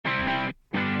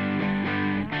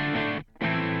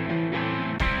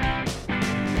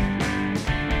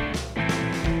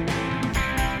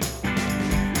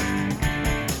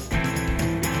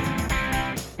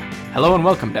Hello and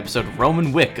welcome to episode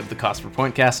Roman Wick of the Cost Per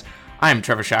Pointcast. I am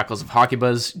Trevor Shackles of Hockey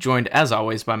Buzz, joined as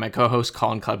always by my co-host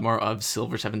Colin Cudmore of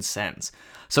Silver Seven Sens.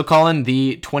 So Colin,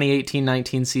 the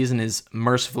 2018-19 season is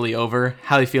mercifully over.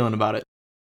 How are you feeling about it?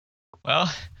 Well,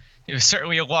 it was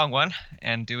certainly a long one,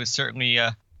 and it was certainly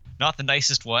not the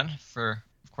nicest one for,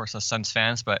 of course, us Sens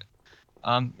fans. But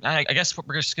I guess what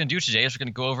we're just going to do today is we're going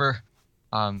to go over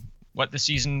what the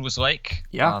season was like.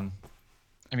 Yeah.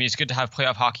 I mean, it's good to have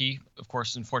playoff hockey. Of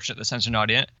course, unfortunate the Sens are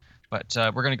not in it. But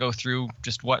we're going to go through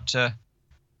just what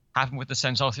happened with the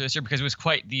Sens all through this year, because it was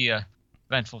quite the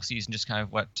eventful season. Just kind of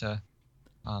what, it's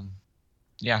kind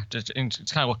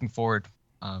of looking forward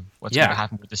what's going to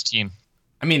happen with this team.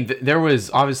 I mean, there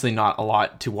was obviously not a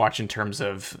lot to watch in terms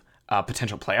of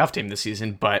potential playoff team this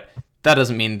season, but that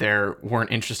doesn't mean there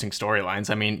weren't interesting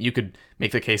storylines. I mean, you could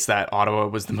make the case that Ottawa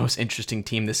was the most interesting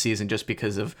team this season just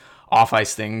because of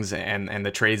off-ice things and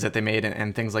the trades that they made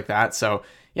and things like that. So,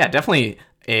 yeah, definitely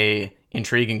a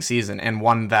intriguing season and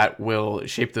one that will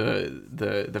shape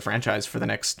the franchise for the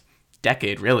next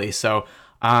decade, really. So,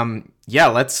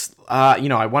 let's,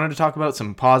 I wanted to talk about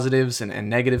some positives and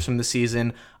negatives from the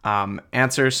season,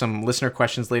 answer some listener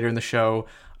questions later in the show,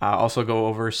 also go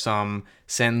over some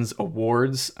Sens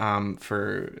awards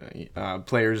for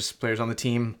players on the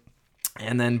team,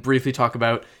 and then briefly talk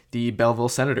about the Belleville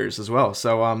Senators as well.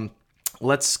 So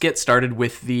let's get started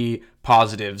with the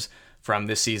positives from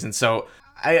this season. So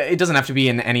it doesn't have to be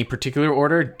in any particular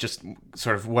order, just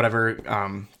sort of whatever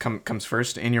comes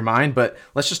first in your mind. But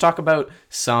let's just talk about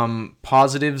some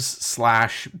positives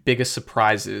 / biggest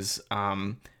surprises,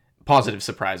 positive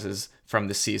surprises from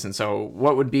this season. So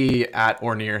what would be at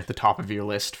or near the top of your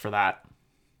list for that?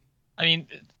 I mean,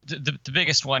 the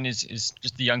biggest one is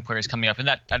just the young players coming up, and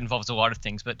that involves a lot of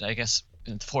things. But I guess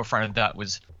in the forefront of that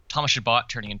was Thomas Chabot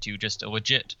turning into just a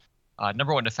legit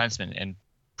number one defenseman, and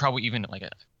probably even like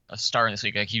a star in this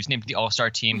league. Like, he was named to the All-Star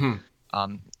team,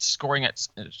 scoring at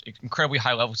incredibly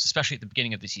high levels, especially at the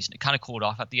beginning of the season. It kind of cooled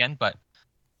off at the end, but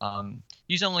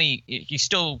he's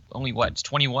still only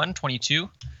 21, 22,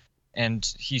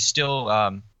 and he still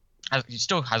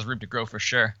has room to grow for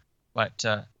sure. But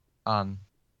I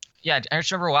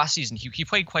just remember last season he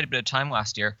played quite a bit of time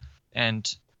last year, and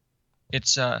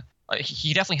it's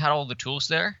he definitely had all the tools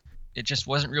there. It just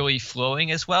wasn't really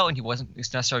flowing as well, and he wasn't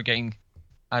necessarily getting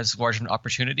as large of an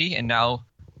opportunity. And now,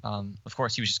 of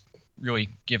course, he was just really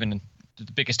given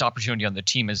the biggest opportunity on the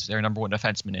team as their number one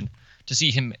defenseman. And to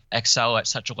see him excel at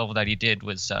such a level that he did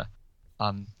is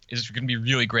going to be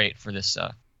really great for this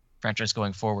franchise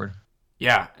going forward.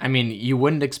 Yeah, I mean, you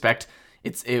wouldn't expect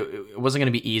it wasn't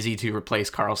going to be easy to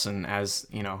replace Karlsson as,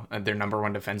 their number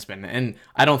one defenseman. And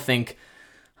I don't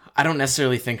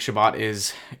necessarily think Chabot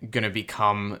is going to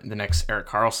become the next Erik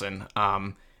Karlsson.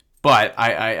 But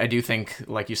I do think,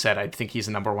 like you said, I think he's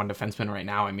the number one defenseman right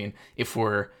now. I mean, if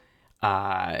we're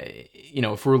calling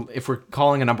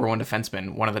a number one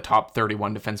defenseman one of the top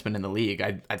 31 defensemen in the league,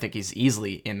 I think he's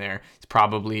easily in there. It's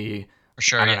probably, for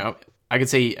sure. I don't know. I could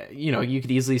say, you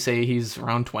could easily say he's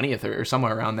around 20th or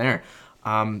somewhere around there.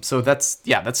 So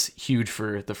that's huge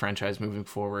for the franchise moving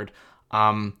forward.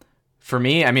 For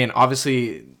me, I mean,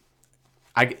 obviously,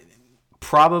 I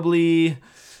probably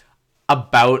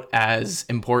about as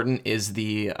important is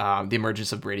the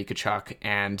emergence of Brady Tkachuk,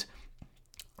 and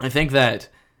I think that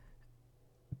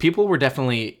people were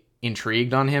definitely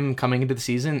intrigued on him coming into the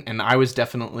season, and I was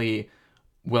definitely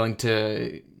willing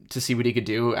to see what he could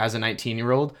do as a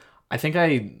 19-year-old. I think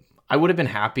I would have been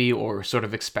happy or sort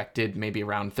of expected maybe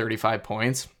around 35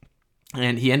 points,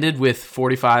 and he ended with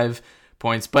 45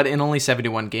 points, but in only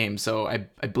 71 games. So I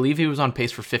believe he was on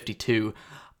pace for 52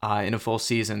 in a full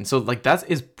season. So that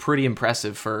is pretty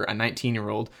impressive for a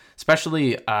 19-year-old,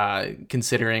 especially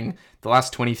considering the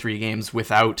last 23 games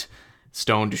without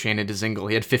Stone, Duchesne, and Dzingel.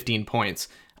 He had 15 points.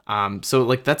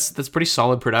 So that's pretty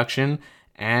solid production.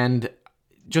 And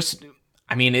just,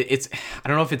 I mean, I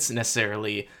don't know if it's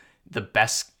necessarily the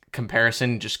best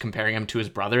comparison, just comparing him to his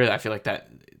brother. I feel like that's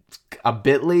a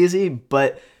bit lazy,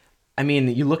 but I mean,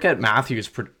 you look at Matthews,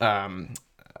 his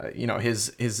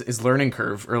learning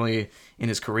curve early in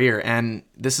his career, and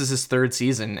this is his third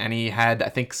season, and he had,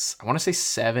 I want to say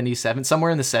 77,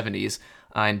 somewhere in the 70s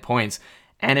in points.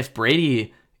 And if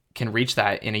Brady can reach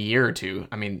that in a year or two,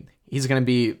 I mean, he's going to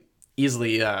be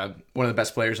easily one of the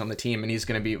best players on the team, and he's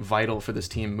going to be vital for this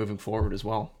team moving forward as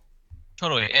well.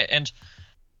 Totally. And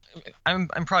I'm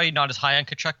probably not as high on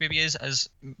Tkachuk maybe as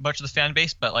much of the fan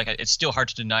base, but it's still hard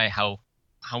to deny how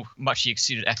much he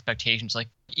exceeded expectations.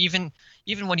 Even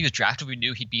when he was drafted, we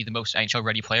knew he'd be the most NHL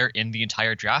ready player in the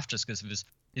entire draft just because of his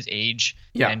age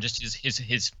and just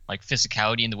his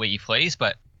physicality and the way he plays.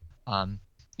 But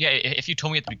yeah, if you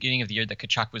told me at the beginning of the year that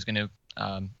Kachuk was going to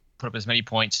put up as many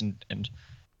points and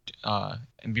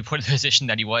be put in the position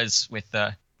that he was with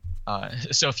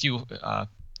so few,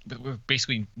 with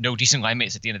basically no decent line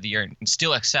mates at the end of the year and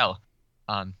still excel,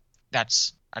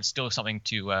 that's still something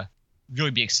to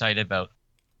really be excited about.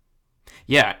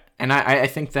 Yeah, and I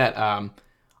think that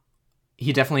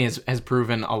he definitely has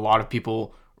proven a lot of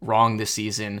people wrong this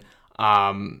season.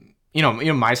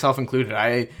 Myself included.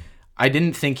 I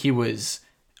didn't think he was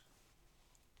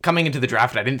coming into the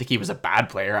draft. I didn't think he was a bad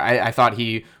player. I thought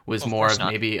he was more of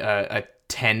maybe a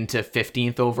 10 to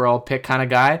 15th overall pick kind of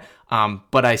guy.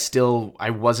 But I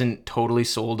wasn't totally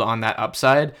sold on that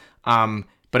upside.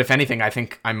 But if anything, I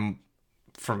think I'm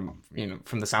from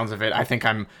the sounds of it, I think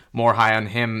I'm more high on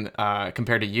him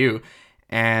compared to you.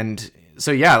 And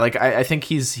so yeah, like I think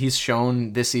he's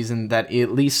shown this season that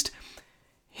at least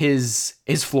his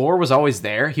floor was always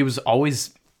there. He was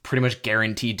always pretty much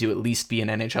guaranteed to at least be an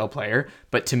NHL player.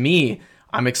 But to me,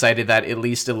 I'm excited that at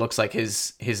least it looks like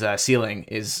his ceiling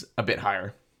is a bit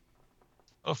higher.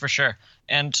 Oh, for sure.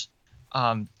 And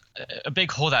a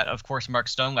big hole that, of course, Mark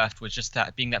Stone left was just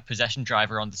that being that possession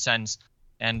driver on the Sens.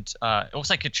 And it looks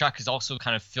like Kachuk has also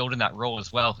kind of filled in that role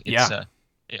as well. It's,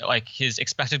 like his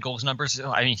expected goals numbers.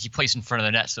 I mean, he plays in front of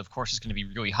the net, so of course it's going to be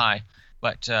really high.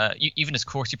 But even his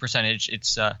Corsi percentage,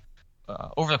 it's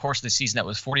over the course of the season that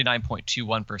was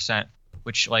 49.21%,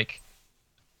 which like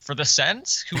for the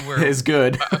Sens, who were is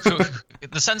good.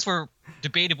 The Sens were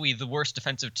debatably the worst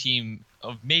defensive team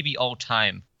of maybe all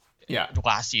time. Yeah.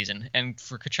 Last season, and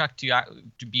for Kachuk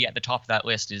to be at the top of that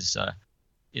list is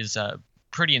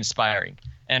pretty inspiring.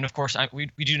 And of course, we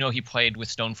do know he played with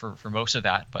Stone for most of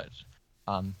that, but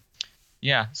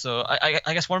yeah. So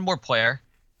I guess one more player,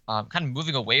 kind of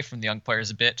moving away from the young players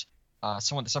a bit.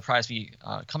 Someone that surprised me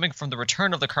coming from the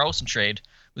return of the Karlsson trade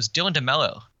was Dylan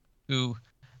DeMello, who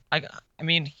I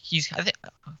mean I think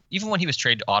even when he was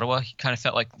traded to Ottawa, he kind of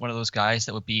felt like one of those guys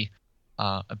that would be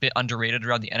a bit underrated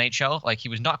around the NHL. Like he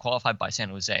was not qualified by San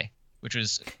Jose, which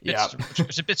was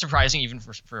a bit surprising even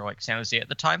for like San Jose at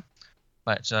the time.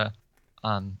 But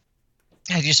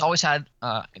he just always had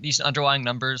these underlying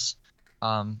numbers.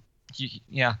 I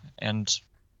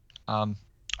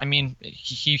mean,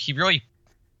 he really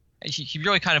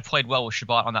kind of played well with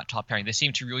Chabot on that top pairing. They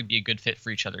seem to really be a good fit for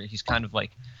each other. He's kind of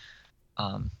like,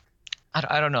 I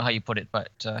don't know how you put it, but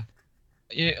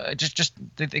they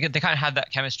kind of had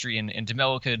that chemistry, and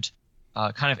DeMello could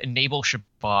kind of enable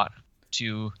Chabot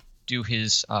to do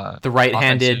his the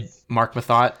right-handed Mark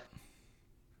Methot.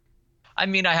 I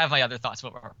mean, I have my other thoughts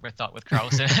about Mark Methot with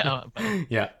Karlsson,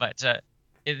 but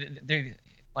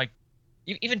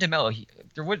even DeMello, he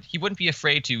wouldn't be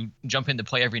afraid to jump into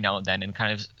play every now and then and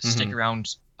kind of stick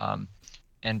around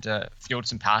and field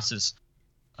some passes.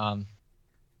 Yeah,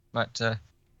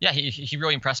 he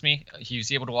really impressed me. He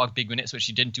was able to log big minutes, which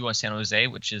he didn't do on San Jose,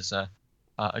 which is a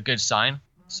good sign.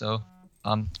 So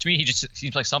to me, he just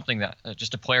seems like something that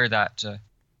just a player that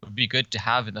would be good to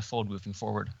have in the fold moving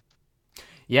forward.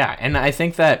 Yeah, and I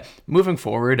think that moving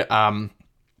forward,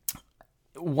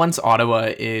 once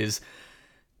Ottawa is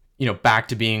back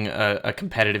to being a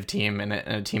competitive team and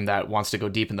a team that wants to go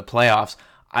deep in the playoffs,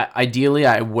 ideally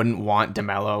I wouldn't want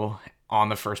DeMello on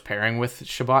the first pairing with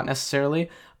Chabot necessarily.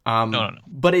 No.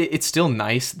 But it's still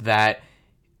nice that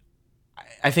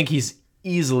I think he's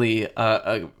easily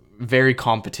a very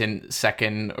competent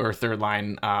second or third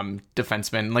line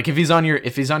defenseman. Like if he's on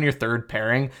your third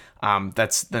pairing,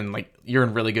 then like you're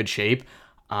in really good shape.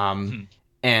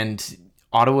 And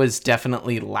Ottawa's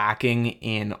definitely lacking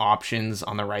in options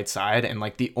on the right side, and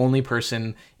like the only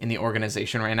person in the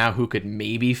organization right now who could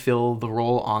maybe fill the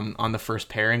role on the first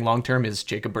pairing long term is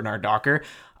Jacob Bernard-Docker.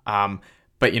 But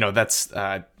that's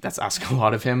asking a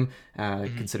lot of him,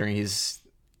 considering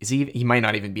he might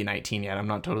not even be 19 yet. I'm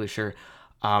not totally sure.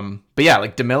 But yeah,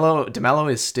 like DeMello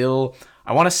is still,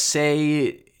 I want to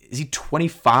say, is he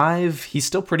 25? He's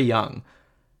still pretty young.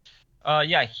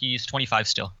 Yeah, he's 25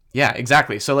 still. Yeah,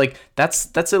 exactly. So like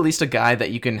that's at least a guy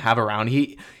that you can have around.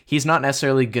 He's not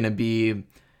necessarily going to be,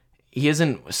 he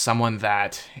isn't someone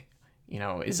that,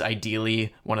 is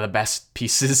ideally one of the best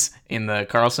pieces in the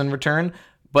Karlsson return,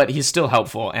 but he's still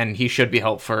helpful, and he should be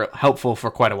helpful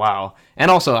for quite a while. And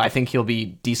also, I think he'll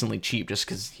be decently cheap just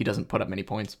because he doesn't put up many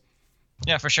points.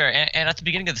 Yeah, for sure. And at the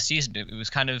beginning of the season, it was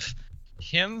kind of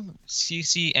him,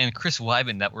 Ceci, and Chris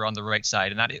Wyman that were on the right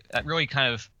side, and that really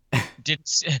kind of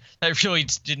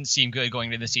didn't seem good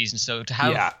going into the season. So to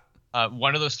have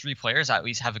one of those three players at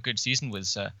least have a good season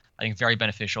was, I think, very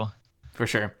beneficial. For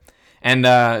sure.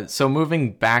 And so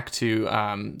moving back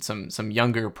to some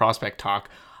younger prospect talk,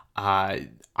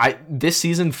 this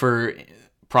season for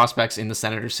prospects in the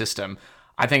Senators system,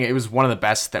 I think it was one of the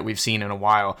best that we've seen in a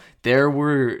while. There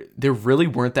really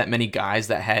weren't that many guys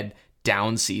that had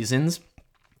down seasons,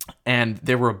 and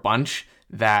there were a bunch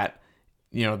that,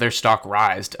 their stock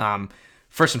rised.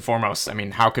 First and foremost, I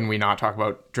mean, how can we not talk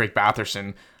about Drake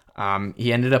Batherson?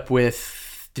 He ended up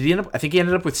with, I think he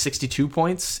ended up with 62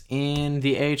 points in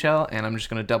the AHL, and I'm just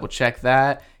going to double check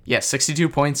that. Yeah, 62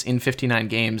 points in 59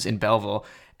 games in Belleville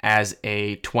as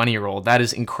a 20-year-old. That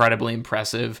is incredibly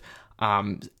impressive.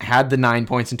 Had the 9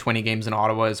 points in 20 games in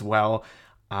Ottawa as well.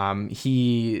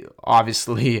 He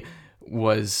obviously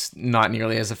was not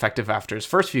nearly as effective after his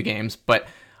first few games, but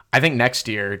I think next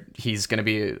year he's going to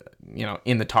be,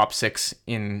 in the top 6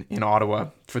 in Ottawa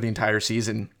for the entire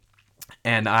season.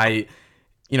 And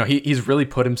he's really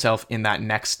put himself in that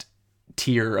next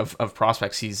tier of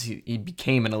prospects. He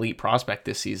became an elite prospect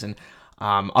this season.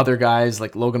 Other guys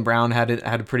like Logan Brown had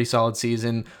a pretty solid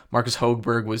season. Marcus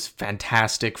Högberg was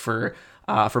fantastic for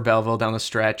Belleville down the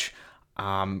stretch.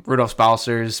 Rudolph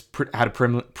Balcers had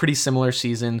a pretty similar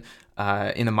season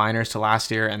in the minors to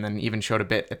last year, and then even showed a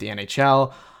bit at the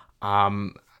NHL.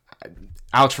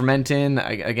 Alex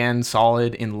Fermenton, again,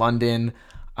 solid in London.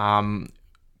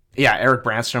 Erik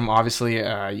Brannstrom, obviously,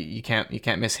 you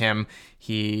can't miss him.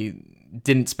 He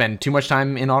didn't spend too much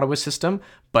time in Ottawa's system,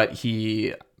 but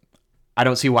I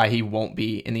don't see why he won't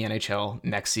be in the NHL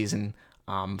next season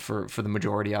for the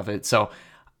majority of it. So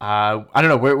I don't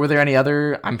know. Were there any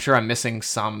other? I'm sure I'm missing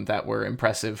some that were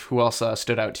impressive. Who else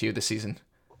stood out to you this season?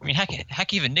 I mean,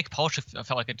 heck, even Nick Paul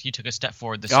felt like he took a step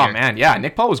forward this year. Oh man, yeah,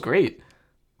 Nick Paul was great.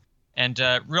 And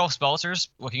Rudolph Balcers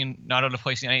looking not out of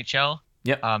place in the NHL.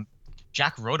 Yep.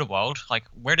 Jack Rodewald, like,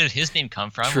 where did his name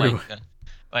come from? True.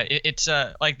 It's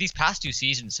like these past 2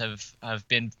 seasons have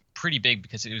been pretty big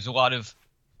because it was a lot of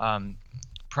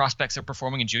prospects that are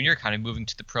performing in junior kind of moving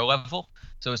to the pro level.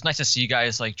 So it's nice to see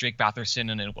guys like Drake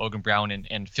Batherson and Logan Brown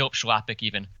and Philip Schlappick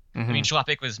even. Mm-hmm. I mean,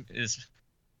 Schlappick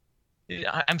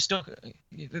I'm still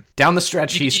down the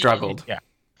stretch. He struggled. Yeah,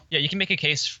 you can make a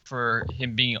case for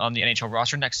him being on the NHL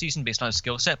roster next season based on his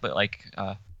skill set, but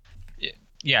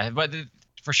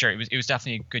for sure, it was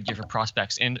definitely a good year for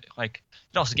prospects, and like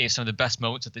it also gave some of the best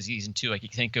moments of the season too. Like you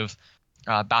can think of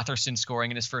Batherson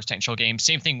scoring in his first NHL game.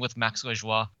 Same thing with Max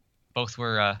Lajoie. Both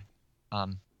were,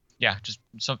 just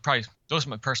so probably those are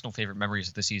my personal favorite memories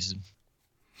of the season.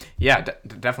 Yeah,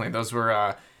 definitely. Those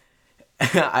were.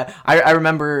 I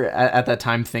remember at that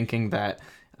time thinking that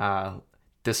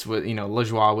this was,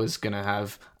 Lajoie was gonna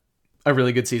have a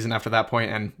really good season after that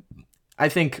point, and I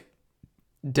think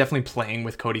definitely playing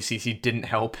with Cody Ceci didn't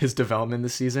help his development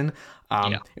this season.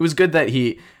 It was good that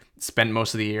he spent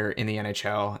most of the year in the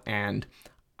NHL, and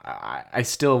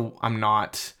I'm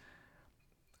not.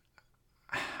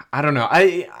 I don't know.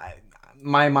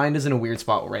 My mind is in a weird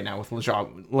spot right now with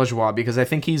Lajoie because I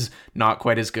think he's not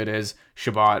quite as good as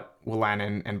Chabot,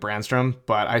 Wolanin, and Brannstrom,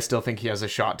 but I still think he has a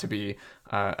shot to be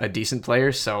a decent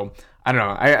player. So I don't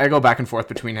know. I go back and forth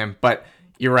between him, but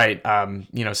you're right.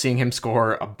 Seeing him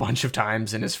score a bunch of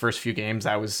times in his first few games,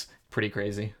 that was pretty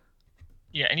crazy.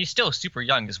 Yeah, and he's still super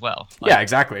young as well. Yeah,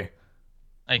 exactly.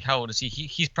 Like, how old is he?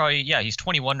 He's probably, he's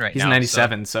 21 right now. He's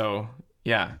 97, so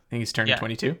yeah, I think he's turning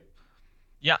 22.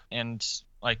 Yeah, and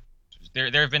like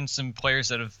there have been some players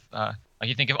that have like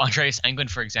you think of Andreas Englund,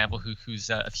 for example,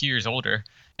 who's a few years older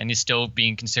and is still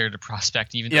being considered a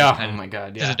prospect, even though oh my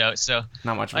god, yeah, out. So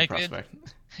not much of a prospect.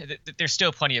 There's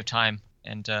still plenty of time,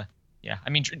 and I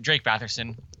mean Drake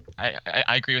Batherson,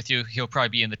 I agree with you. He'll probably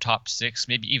be in the top 6,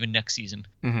 maybe even next season.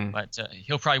 Mm-hmm. But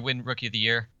he'll probably win Rookie of the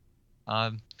Year.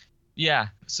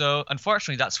 So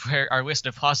unfortunately, that's where our list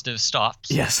of positives stops.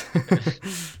 Yes.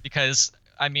 Because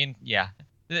I mean,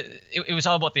 it was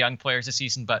all about the young players this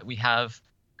season, but we have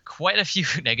quite a few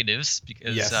negatives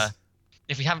because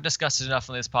if we haven't discussed it enough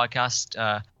on this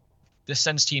podcast, this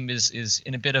Sens team is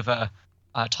in a bit of a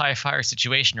tie fire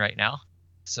situation right now.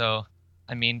 So,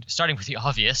 I mean, starting with the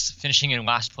obvious, finishing in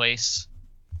last place.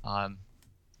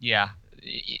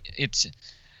 It's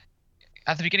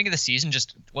at the beginning of the season,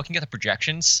 just looking at the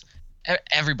projections,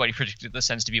 everybody predicted the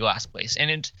Sens to be last place.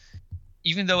 And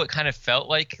even though it kind of felt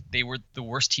like they were the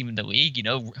worst team in the league,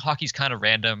 hockey's kind of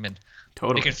random, and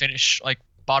totally. They could finish like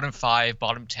bottom 5,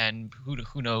 bottom 10,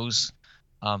 who knows?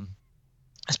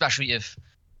 Especially if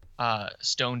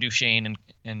Stone, Duchesne,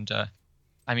 and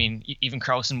I mean, even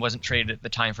Carlson wasn't traded at the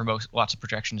time for lots of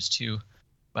projections too.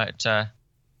 But the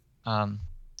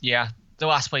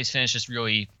last place finish is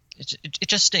really it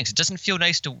just stinks. It doesn't feel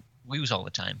nice to lose all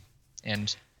the time,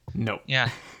 and no, yeah.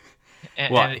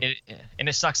 And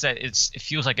it sucks that it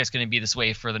feels like it's going to be this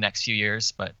way for the next few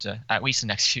years, but at least the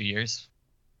next few years.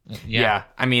 Yeah,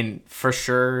 I mean, for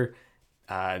sure,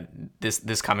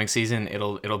 this coming season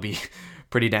it'll be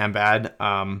pretty damn bad.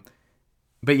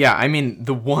 But yeah, I mean,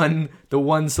 the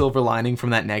one silver lining from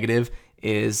that negative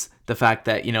is the fact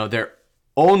that, you know, they're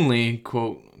only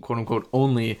quote unquote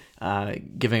only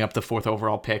giving up the 4th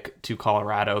overall pick to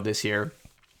Colorado this year.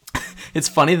 It's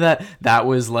funny that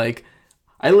was like,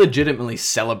 I legitimately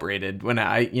celebrated when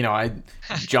I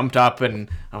jumped up and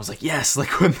I was like, yes,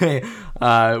 like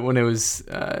when it was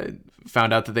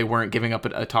found out that they weren't giving up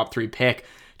a top 3 pick,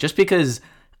 just because,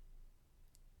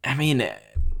 I mean,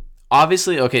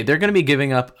 obviously, okay, they're going to be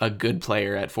giving up a good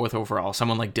player at 4th overall,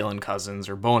 someone like Dylan Cousins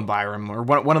or Bowen Byram or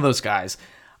one of those guys.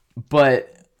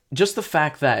 But just the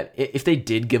fact that if they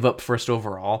did give up 1st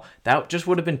overall, that just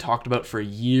would have been talked about for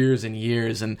years and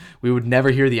years, and we would never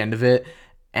hear the end of it.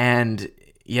 And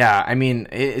yeah, I mean,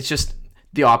 it's just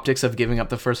the optics of giving up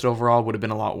the 1st overall would have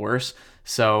been a lot worse.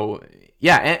 So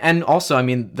yeah, and also, I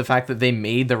mean, the fact that they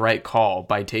made the right call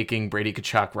by taking Brady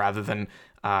Tkachuk rather than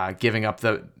giving up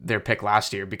their pick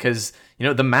last year, because, you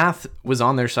know, the math was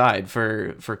on their side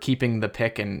for keeping the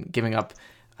pick and giving up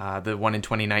the one in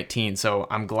 2019. So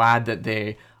I'm glad that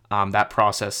they that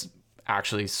process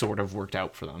actually sort of worked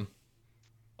out for them.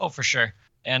 Oh, for sure.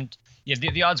 And yeah,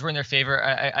 the odds were in their favor.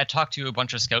 I talked to a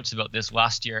bunch of scouts about this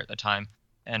last year at the time,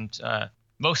 and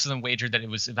most of them wagered that it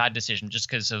was a bad decision just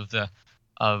because of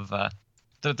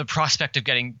the prospect of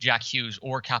getting Jack Hughes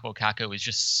or Capo Caco is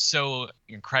just so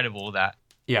incredible that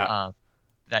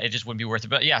that it just wouldn't be worth it.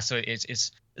 But yeah, so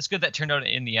it's good that it turned out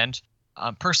in the end.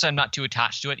 Personally, I'm not too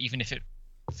attached to it, even if it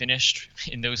finished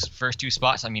in those first 2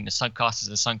 spots. I mean, the sunk cost is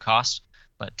a sunk cost,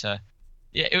 but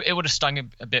yeah, it would have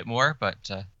stung a bit more. But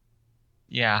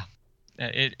yeah,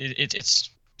 it's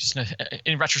just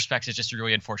in retrospect, it's just a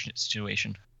really unfortunate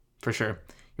situation. For sure.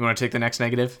 You want to take the next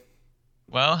negative?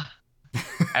 Well,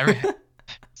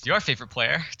 it's your favorite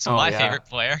player. It's my favorite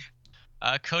player,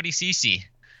 Cody Ceci.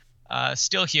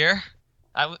 Still here.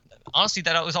 Honestly,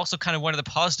 that was also kind of one of the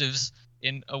positives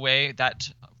in a way, that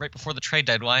right before the trade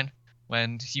deadline,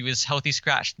 when he was healthy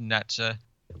scratched, and that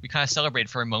we kind of celebrated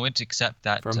for a moment, except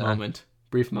that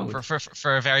brief moment.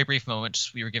 For a very brief moment,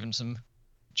 we were given some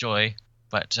joy.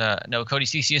 But no, Cody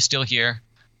Ceci is still here.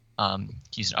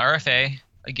 He's an RFA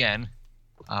again.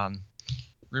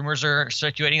 Rumors are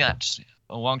circulating that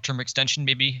a long-term extension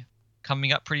may be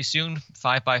coming up pretty soon,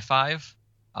 5x5.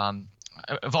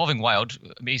 Evolving Wild,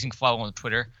 amazing follow on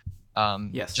Twitter.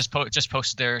 Yes. Just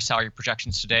posted their salary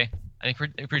projections today. I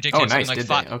think they predicted nice. Like did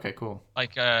 5, they? Okay, cool.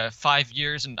 Like 5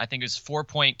 years, and I think it was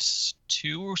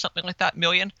 4.2 or something like that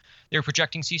million they were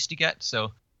projecting Cease to get.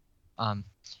 So,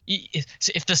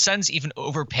 if the Sens even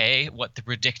overpay what the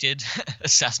predicted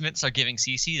assessments are giving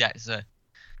Ceci, that's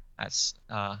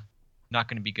not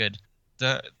going to be good.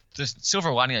 The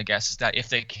silver lining, I guess, is that if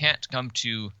they can't come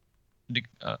to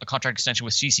a contract extension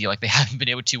with Ceci, like they haven't been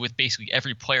able to with basically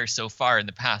every player so far in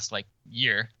the past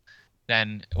year,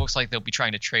 then it looks like they'll be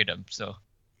trying to trade him. So,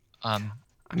 I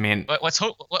mean, but let's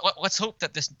hope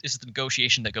that this is the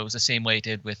negotiation that goes the same way it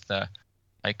did with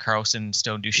like Carlson,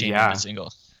 Stone, Duchesne, and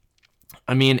Dzingel.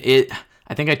 I mean,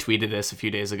 I think I tweeted this a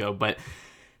few days ago, but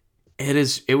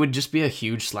it would just be a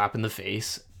huge slap in the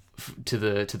face to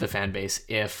the fan base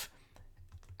if,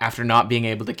 after not being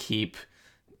able to keep,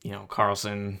 you know,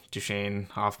 Carlson, Duchesne,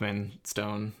 Hoffman,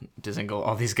 Stone, Dzingel,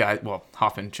 all these guys. Well,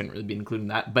 Hoffman shouldn't really be included in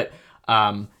that, but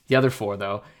the other 4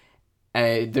 though,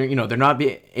 they're not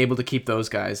able to keep those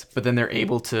guys, but then they're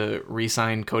able to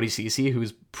re-sign Cody Ceci,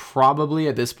 who's probably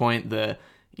at this point the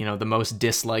most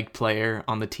disliked player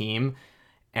on the team,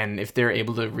 and if they're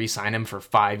able to re-sign him for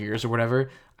 5 years or whatever,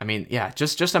 I mean, yeah,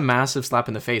 just a massive slap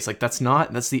in the face. Like that's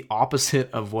the opposite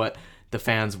of what the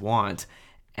fans want,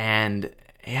 and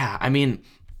yeah, I mean.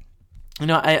 You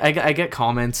know, I get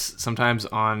comments sometimes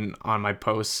on my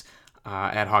posts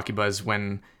at Hockey Buzz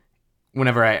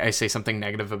whenever I say something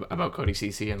negative about Cody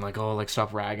Ceci and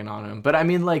stop ragging on him. But I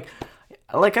mean, like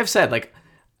I've said,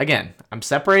 again, I'm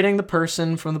separating the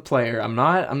person from the player. I'm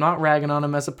not ragging on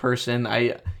him as a person.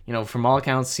 From all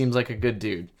accounts, seems like a good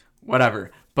dude. Whatever.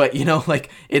 But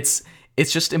it's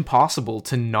just impossible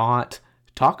to not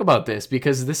talk about this,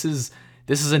 because this is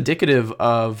indicative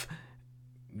of,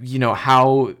 you know,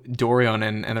 how Dorion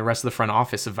and the rest of the front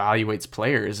office evaluates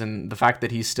players, and the fact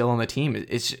that he's still on the team,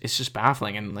 it's just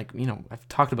baffling. And I've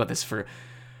talked about this for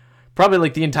probably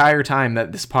the entire time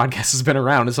that this podcast has been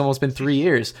around. It's almost been 3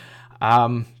 years.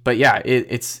 But yeah,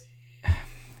 it's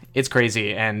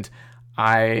crazy, and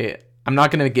I'm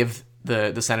not going to give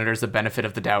the Senators the benefit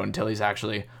of the doubt until he's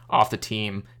actually off the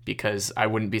team, because I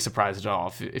wouldn't be surprised at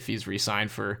all if he's re-signed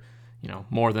for, you know,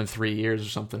 more than 3 years or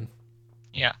something.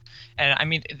 Yeah, and I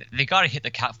mean, they got to hit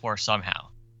the cap floor somehow.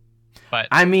 But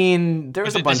I mean,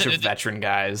 there's a bunch this, of veteran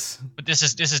guys. but this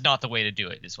is not the way to do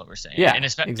it, is what we're saying. Yeah, and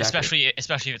exactly.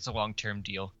 especially if it's a long-term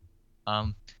deal.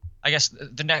 I guess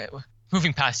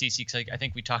moving past EC, because I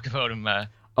think we talk about him A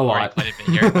already lot. quite a bit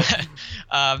here. But,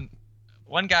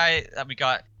 one guy that we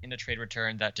got in a trade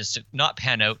return that just did not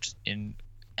pan out in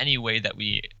any way that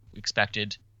we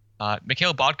expected,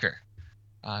 Mikhail Bodker,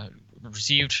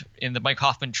 received in the Mike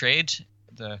Hoffman trade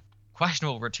the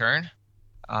questionable return,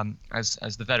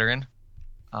 as the veteran.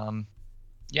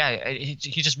 He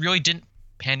just really didn't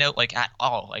pan out like at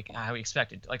all, like how we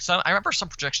expected. Like I remember some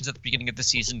projections at the beginning of the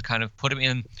season kind of put him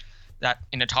in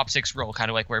a top 6 role, kind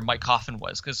of like where Mike Hoffman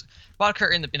was, because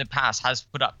Bodker in the past has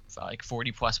put up like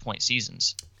 40+ point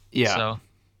seasons. Yeah. So,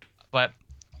 but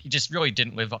he just really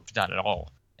didn't live up to that at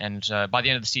all. And by the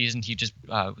end of the season, he just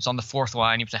was on the 4th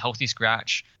line. He was a healthy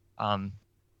scratch. It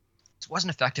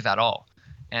wasn't effective at all.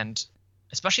 And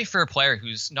especially for a player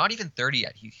who's not even 30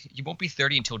 yet, he won't be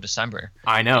 30 until December.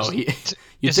 I know.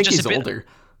 You'd think he's older.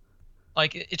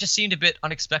 Like, it just seemed a bit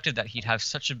unexpected that he'd have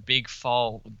such a big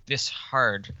fall this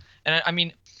hard. And I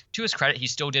mean, to his credit, he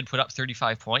still did put up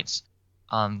 35 points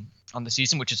on the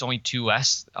season, which is only 2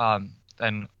 less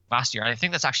than last year. And I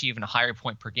think that's actually even a higher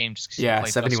point per game, just because he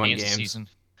played 71 games this season.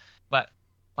 But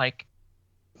like,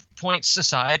 points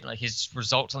aside, like, his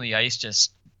results on the ice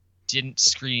just didn't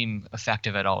scream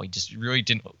effective at all. He just really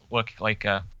didn't look like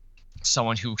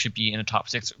someone who should be in a top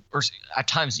 6, or at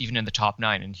times even in the top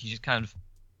 9. And he just kind of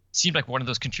seemed like one of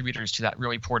those contributors to that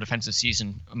really poor defensive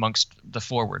season amongst the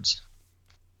forwards.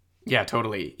 Yeah,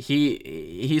 totally.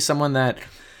 He's someone that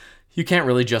you can't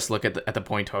really just look at the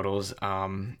point totals.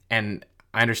 And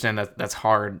I understand that that's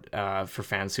hard for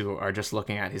fans who are just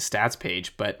looking at his stats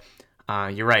page. But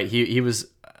you're right. He was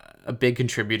a big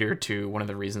contributor to one of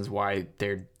the reasons why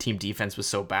their team defense was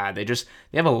so bad. They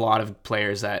have a lot of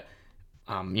players that,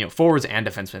 forwards and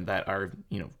defensemen that are,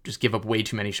 just give up way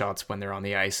too many shots when they're on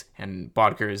the ice. And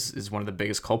Bodker is one of the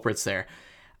biggest culprits there.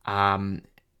 And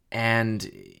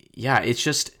yeah, it's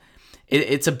just,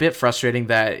 it's a bit frustrating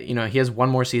that, he has one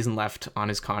more season left on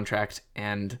his contract.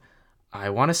 And I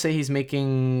want to say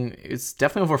it's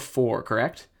definitely over 4,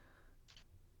 correct?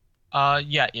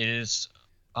 Yeah, it is.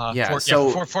 4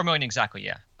 million exactly.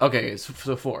 Yeah. Okay,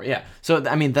 so 4. Yeah. So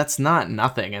I mean, that's not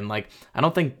nothing, and like, I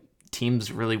don't think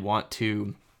teams really want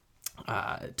to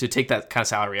take that kind of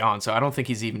salary on. So I don't think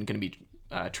he's even going to be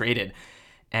traded.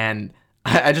 And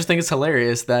I just think it's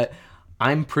hilarious that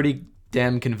I'm pretty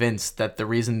damn convinced that the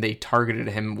reason they targeted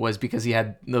him was because he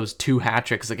had those 2 hat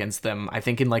tricks against them. I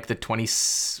think in like the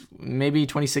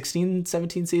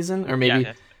 2016-17 season, or maybe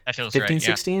that feels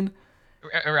 15-16. Right,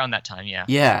 yeah. Around that time, yeah.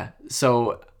 Yeah.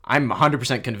 So I'm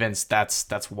 100% convinced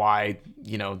that's why,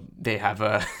 they have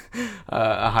a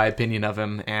high opinion of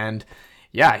him. And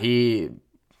yeah, he,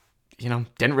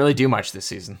 didn't really do much this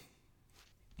season.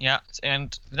 Yeah,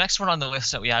 and the next one on the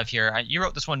list that we have here, you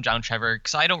wrote this one down, Trevor,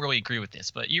 because I don't really agree with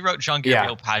this, but you wrote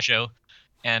Jean-Gabriel Pageau.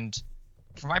 And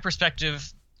from my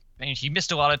perspective, he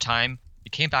missed a lot of time.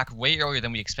 He came back way earlier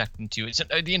than we expected him to.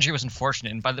 The injury was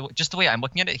unfortunate. And by the way, just the way I'm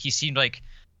looking at it, he seemed like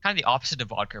kind of the opposite of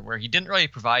Bodker, where he didn't really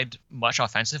provide much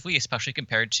offensively, especially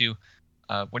compared to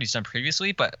what he's done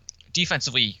previously. But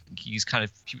defensively, he's kind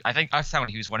of, I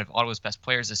found he was one of Ottawa's best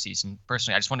players this season.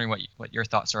 Personally, I'm just wondering what your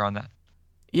thoughts are on that.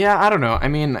 Yeah, I don't know. I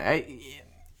mean,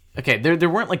 there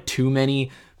weren't like too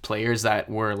many players that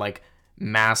were like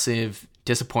massive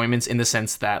disappointments, in the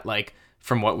sense that, like,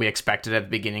 from what we expected at the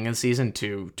beginning of the season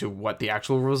to what the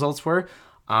actual results were.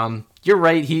 You're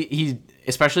right. He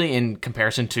especially in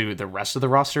comparison to the rest of the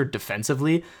roster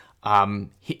defensively,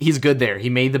 he's good there. He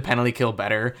made the penalty kill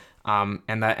better,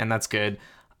 and that's good.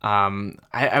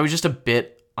 I was just a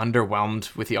bit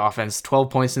underwhelmed with the offense. 12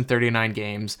 points in 39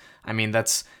 games. I mean,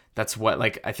 that's what,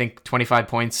 like, I think 25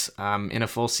 points in a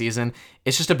full season.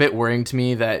 It's just a bit worrying to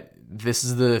me that this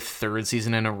is the 3rd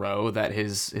season in a row that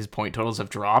his point totals have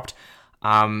dropped.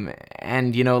 And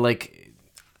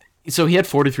so he had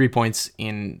 43 points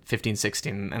in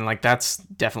 15-16, and like, that's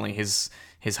definitely his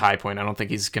high point. I don't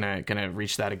think he's gonna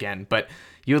reach that again, but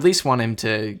you at least want him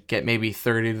to get maybe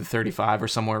 30 to 35 or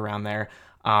somewhere around there.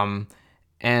 And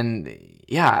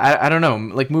yeah, I don't know,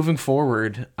 like, moving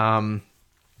forward,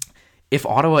 if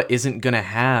Ottawa isn't gonna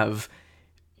have,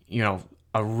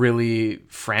 a really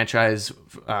franchise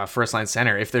first line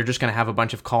center, if they're just gonna have a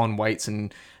bunch of Colin Whites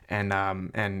and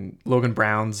Logan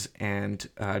Browns and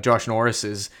Josh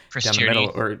Norris's down the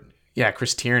middle, or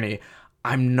Chris Tierney,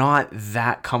 I'm not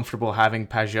that comfortable having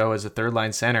Pageau as a 3rd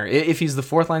line center. If he's the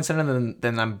 4th line center,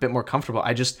 then I'm a bit more comfortable.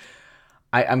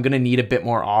 I'm gonna need a bit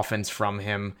more offense from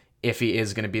him if he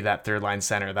is gonna be that 3rd line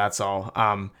center. That's all.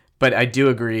 but I do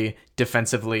agree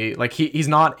defensively. Like he's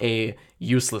not a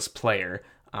useless player,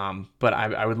 but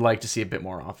I would like to see a bit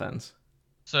more offense.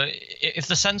 So if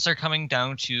the Sens are coming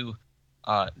down to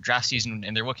draft season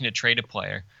and they're looking to trade a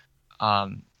player,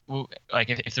 like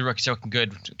if the rookie's looking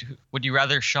good, would you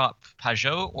rather shop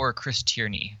Pajot or Chris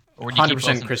Tierney? Or would you keep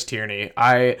 100% Chris Tierney.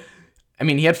 I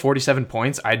mean, he had 47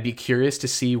 points. I'd be curious to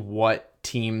see what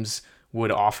teams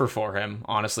would offer for him,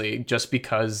 honestly, just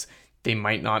because they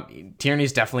might not.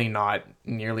 Tierney's definitely not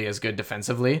nearly as good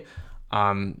defensively.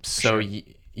 So sure.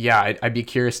 Yeah, I'd be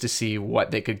curious to see what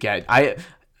they could get.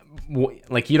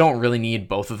 Like, you don't really need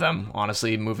both of them,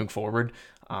 honestly, moving forward,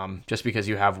 just because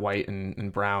you have White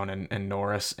and Brown and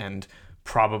Norris and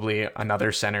probably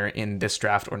another center in this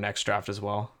draft or next draft as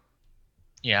well.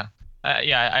 Yeah.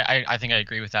 I think I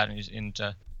agree with that.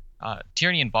 And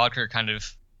Tierney and Bodker kind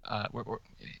of,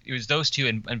 it was those two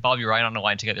and Bobby Ryan on the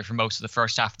line together for most of the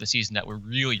first half of the season that were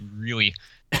really, really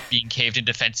being caved in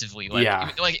defensively.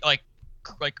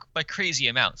 Like crazy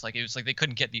amounts. Like it was like they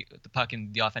couldn't get the puck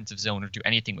in the offensive zone or do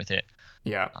anything with it.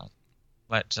 Yeah.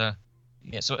 So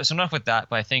enough with that.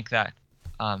 But I think that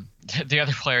the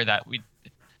other player that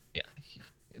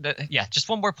just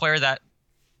one more player that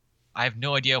I have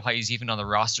no idea why he's even on the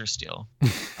roster still.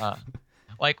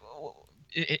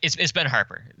 It's Ben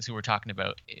Harpur is who we're talking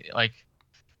about. Like,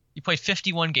 he played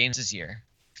 51 games this year.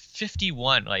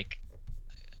 51. Like,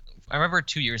 I remember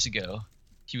 2 years ago,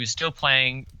 he was still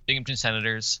playing Binghamton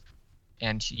Senators,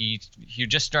 and he was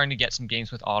just starting to get some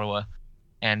games with Ottawa,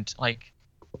 and like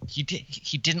he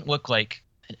didn't look like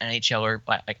an NHLer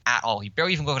like at all. He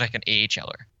barely even looked like an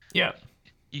AHLer. Yeah.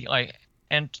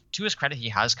 And to his credit, he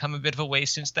has come a bit of a way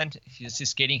since then. His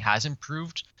skating has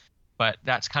improved, but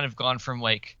that's kind of gone from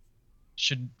like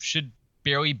should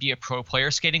barely be a pro player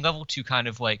skating level to kind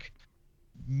of like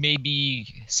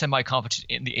maybe semi-competent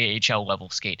in the AHL level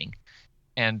skating.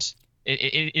 And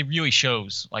it really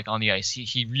shows like on the ice.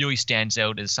 He really stands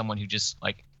out as someone who just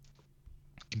like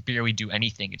can barely do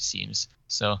anything, it seems.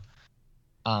 So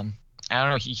I don't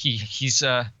know. He's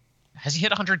has he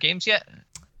hit 100 games yet?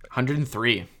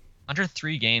 103.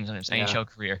 103 games in his NHL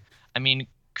career. I mean,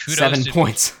 kudos 7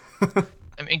 points.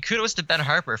 I mean, kudos to Ben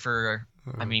Harpur for,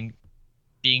 I mean,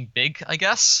 being big, I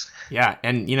guess. Yeah,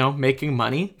 and making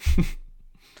money.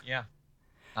 Yeah.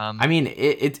 I mean,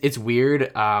 it's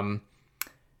weird. I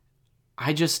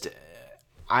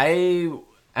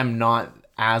am not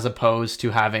as opposed to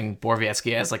having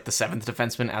Borowiecki as like the seventh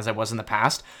defenseman as I was in the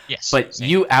past. Yes. But same.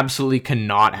 You absolutely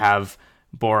cannot have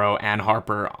Boro and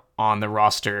Harpur on the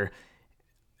roster.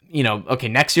 Okay,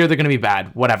 next year they're going to be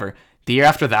bad, whatever. The year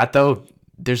after that, though,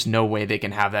 there's no way they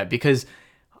can have that because,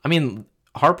 I mean,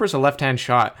 Harper's a left-hand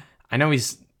shot. I know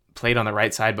he's played on the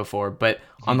right side before, but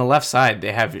on the left side,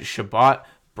 they have Chabot,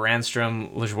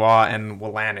 Brandstrom, Lajoie, and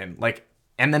Wolanin. Like,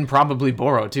 and then probably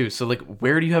Boro, too. So, like,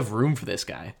 where do you have room for this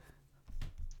guy?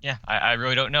 Yeah, I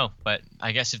really don't know. But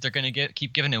I guess if they're going to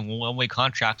keep giving him one-way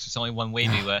contracts, it's only one way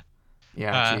to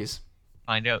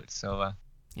find out. So,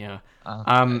 yeah.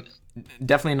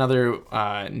 Definitely another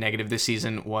negative this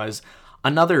season was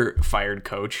another fired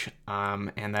coach,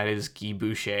 and that is Guy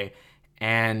Boucher.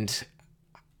 And,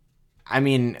 I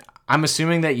mean, I'm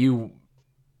assuming that you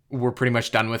were pretty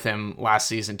much done with him last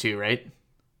season too, right?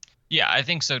 Yeah, I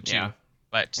think so too. Yeah.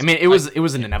 But I mean, it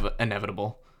was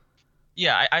inevitable.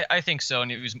 Yeah, I think so,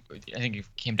 and I think it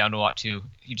came down to a lot too.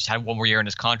 He just had one more year in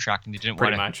his contract, and they didn't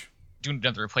want to do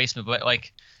another replacement. But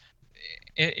like,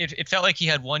 it felt like he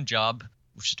had one job,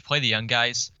 which is to play the young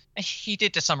guys. And he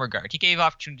did to some regard. He gave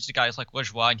opportunities to guys like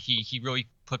Lajoie, and he really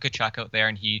put Tkachuk out there,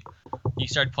 and he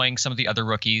started playing some of the other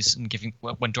rookies and giving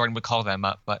when Jordan would call them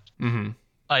up. But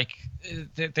like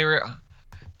they were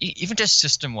even just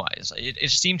system wise, it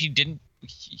seemed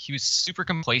he was super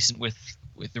complacent with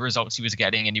the results he was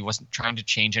getting, and he wasn't trying to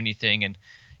change anything. And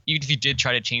even if he did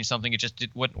try to change something,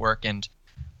 it wouldn't work. And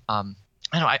I don't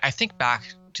know. I think back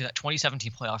to that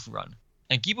 2017 playoff run,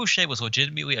 and Guy Boucher was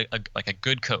legitimately a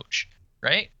good coach,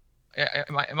 right?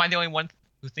 Am I the only one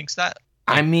who thinks that?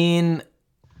 I mean,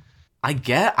 I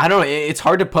don't know. It's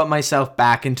hard to put myself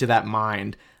back into that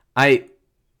mind. I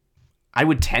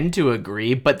would tend to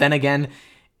agree, but then again,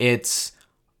 it's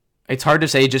hard to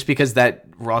say just because that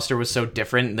roster was so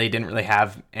different. They didn't really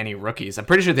have any rookies. I'm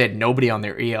pretty sure they had nobody on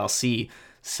their ELC.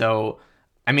 So,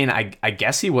 I mean, I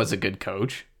guess he was a good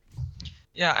coach.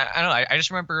 Yeah, I don't know. I just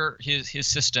remember his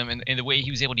system and the way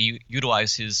he was able to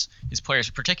utilize his players,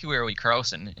 particularly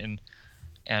Karlsson,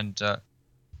 and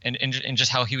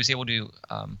just how he was able to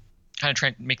kind of try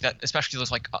and make that, especially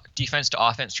those like defense to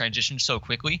offense transitions so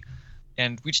quickly.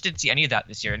 And we just didn't see any of that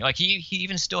this year. And like he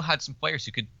even still had some players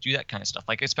who could do that kind of stuff,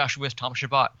 like especially with Thomas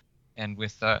Chabot and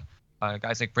with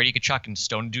guys like Brady Tkachuk and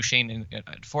Stone Duchesne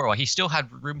at forward, he still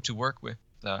had room to work with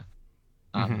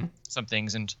some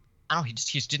things, and I don't know, he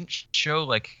just didn't show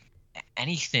like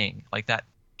anything like that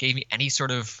gave me any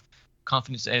sort of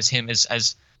confidence as him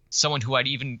as someone who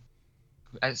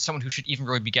as someone who should even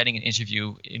really be getting an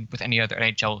interview with any other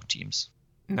NHL teams.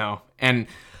 No, and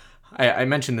I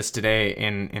mentioned this today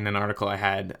in an article I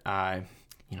had.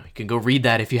 You can go read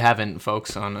that if you haven't,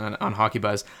 folks, on Hockey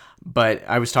Buzz. But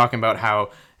I was talking about how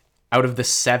out of the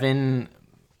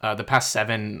past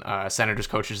seven Senators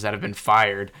coaches that have been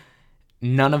fired,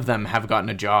 none of them have gotten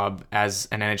a job as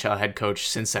an NHL head coach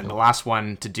since then. The last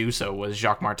one to do so was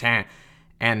Jacques Martin,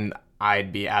 and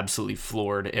I'd be absolutely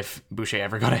floored if Boucher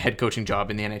ever got a head coaching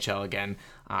job in the NHL again.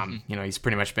 He's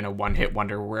pretty much been a one-hit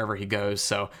wonder wherever he goes.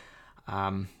 So,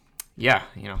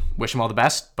 wish him all the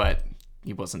best, but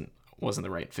he wasn't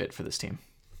the right fit for this team.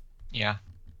 Yeah.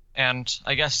 And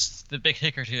I guess the big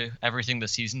kicker to everything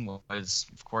this season was,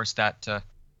 of course, that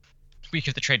week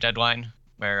of the trade deadline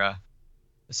where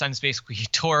the Sens basically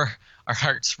tore our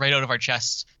hearts right out of our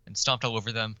chests and stomped all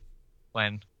over them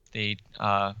when they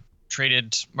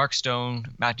traded Mark Stone,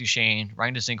 Matt Duchene,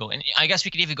 Ryan Dzingel, and I guess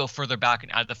we could even go further back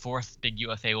and add the fourth big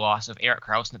UFA loss of Erik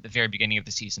Karlsson at the very beginning of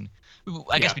the season.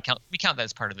 I guess we count that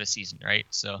as part of this season, right?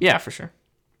 So yeah, for sure.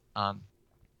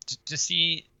 To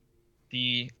see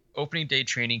the opening day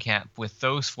training camp with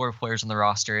those 4 players on the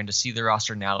roster and to see the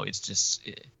roster now, it's just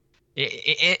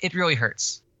it really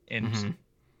hurts. And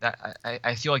that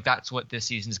I feel like that's what this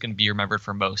season is going to be remembered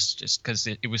for most, just because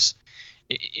it was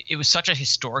such a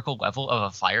historical level of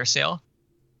a fire sale.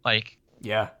 Like,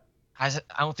 yeah, I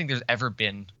don't think there's ever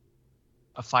been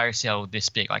a fire sale this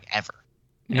big, like, ever.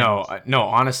 No,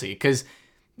 honestly, because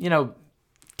TSN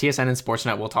and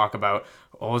Sportsnet will talk about,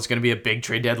 it's going to be a big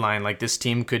trade deadline. Like, this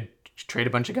team could trade a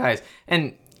bunch of guys,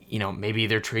 and maybe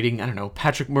they're trading, I don't know,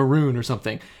 Patrick Maroon or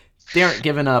something. They aren't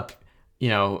giving up,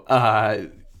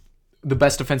 the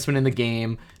best defenseman in the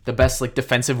game, the best like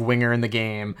defensive winger in the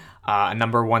game, a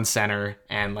number 1 center,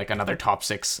 and like another top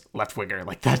 6 left winger.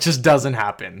 Like, that just doesn't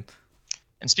happen.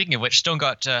 And speaking of which, Stone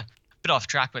got a bit off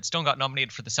track, but Stone got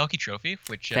nominated for the Selke Trophy,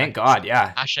 which thank God,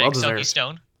 yeah, hashtag Selke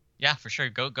Stone. Yeah, for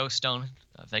sure. Go Stone.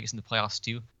 Vegas in the playoffs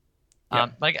too. Yeah.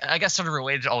 I guess sort of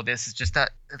related to all this is just that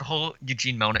the whole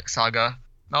Eugene Melnyk saga.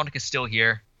 Melnyk is still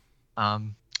here.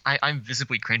 I'm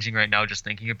visibly cringing right now just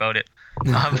thinking about it.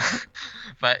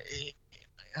 But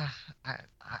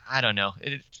I don't know.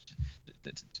 It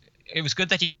was good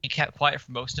that he kept quiet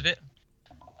for most of it.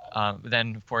 But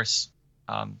then, of course,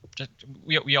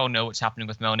 we all know what's happening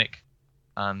with Melnyk.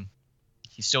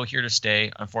 He's still here to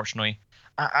stay, unfortunately.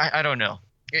 I don't know.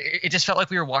 It just felt like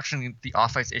we were watching the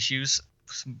off-ice issues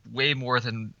way more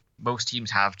than most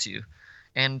teams have to.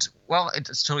 And, well,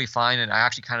 it's totally fine, and I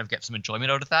actually kind of get some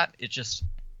enjoyment out of that. It just...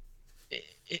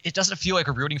 It doesn't feel like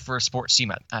we're rooting for a sports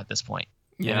team at this point.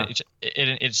 Yeah.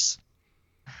 It's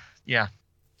yeah.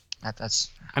 That's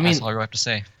all I have to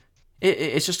say.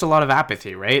 It's just a lot of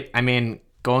apathy, right? I mean,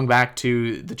 going back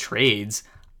to the trades,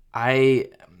 I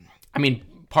mean,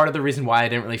 part of the reason why I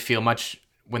didn't really feel much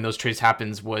when those trades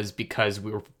happens was because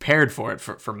we were prepared for it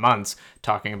for months,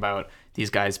 talking about these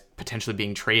guys potentially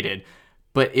being traded.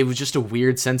 But it was just a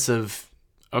weird sense of,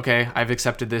 okay, I've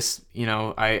accepted this,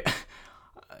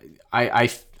 I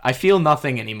feel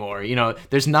nothing anymore.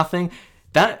 There's nothing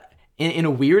that in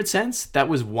a weird sense, that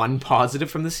was one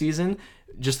positive from the season.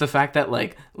 Just the fact that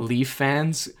like Leaf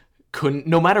fans couldn't,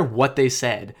 no matter what they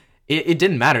said, it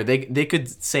didn't matter. They could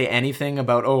say anything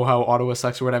about, how Ottawa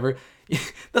sucks or whatever.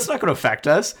 That's not going to affect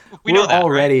us. We know that,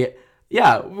 already, right?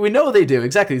 Yeah, we know they do.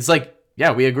 Exactly. It's like,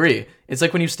 yeah, we agree. It's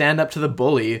like when you stand up to the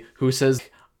bully who says,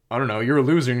 I don't know, you're a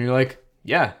loser. And you're like,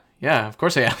 yeah, of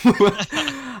course I am.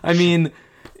 I mean,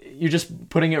 you're just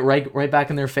putting it right back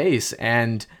in their face.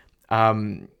 And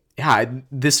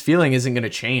this feeling isn't going to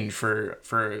change for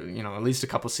at least a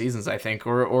couple seasons, I think,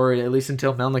 or at least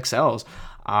until Melnyk sells.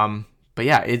 But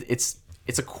yeah, it's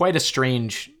quite a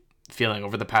strange feeling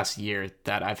over the past year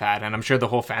that I've had, and I'm sure the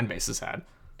whole fan base has had.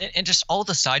 And just all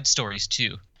the side stories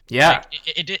too. Yeah,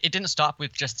 like, it didn't stop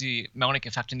with just the Melnyk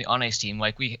affecting the on-ice team.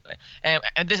 Like we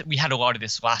had a lot of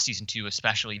this last season too,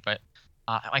 especially. But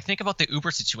I think about the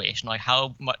Uber situation, like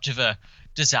how much of a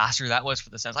disaster that was for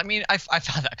the Sens. I mean, I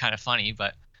found that kind of funny,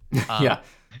 but yeah,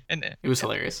 and it was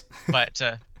hilarious. But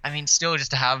I mean, still,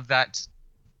 just to have that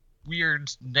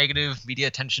weird negative media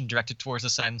attention directed towards the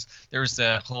Sens. There was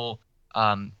the whole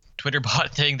Twitter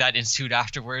bot thing that ensued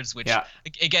afterwards, which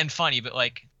again funny, but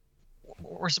like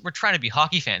we're trying to be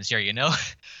hockey fans here, and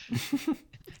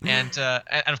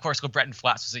of course, Bretton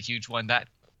Flats was a huge one. That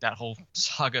whole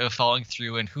saga falling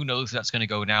through, and who knows where that's going to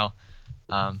go now.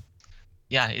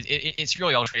 yeah, it's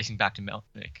really all tracing back to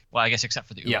Melnick. Well, I guess except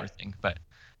for the Yeah. Uber thing, but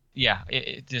yeah,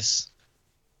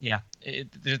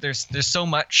 there's so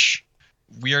much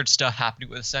weird stuff happening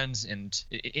with the Sens, and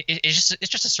it's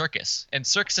just a circus, and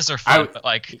circuses are fun, I but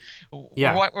like,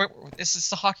 yeah. this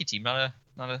is a hockey team, not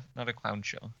a clown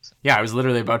show. So. Yeah, I was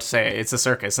literally about to say it's a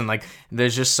circus, and like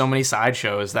there's just so many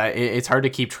sideshows that it's hard to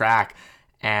keep track,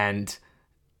 and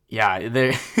yeah,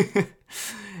 there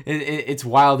it's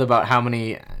wild about how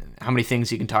many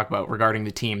things you can talk about regarding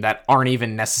the team that aren't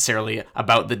even necessarily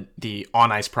about the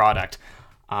on ice product.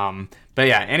 But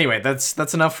yeah, anyway,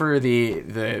 that's enough for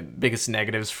the biggest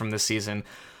negatives from this season.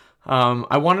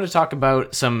 I wanted to talk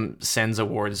about some Sens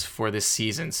awards for this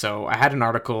season. So I had an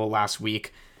article last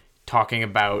week talking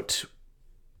about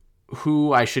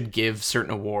who I should give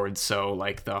certain awards. So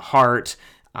like the Hart,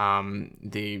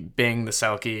 the Bing, the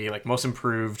Selke, like most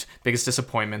improved, biggest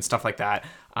disappointment, stuff like that.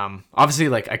 Obviously,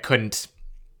 like I couldn't,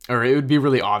 or it would be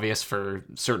really obvious for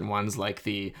certain ones like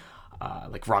the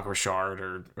like Rock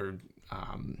Richard or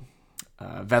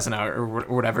Vezina or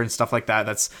whatever and stuff like that.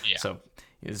 That's Yeah. so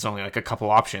there's only like a couple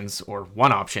options or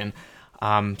one option.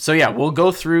 So yeah, we'll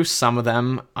go through some of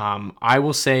them. I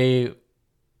will say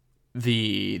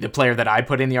the player that I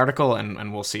put in the article,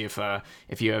 and we'll see if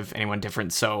you have anyone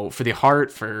different. So for the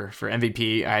Hart for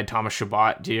MVP, I had Thomas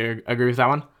Chabot. Do you agree with that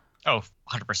one? Oh,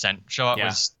 100%. Showa Yeah.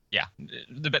 was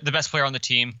the best player on the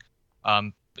team,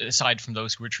 aside from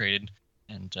those who were traded,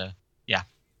 and yeah,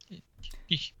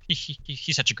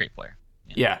 he's such a great player.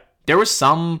 Yeah. There was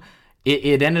some.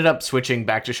 It ended up switching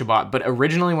back to Chabot, but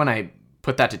originally when I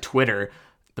put that to Twitter,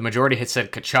 the majority had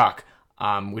said Kachuk,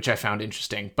 which I found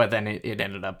interesting. But then it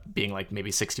ended up being like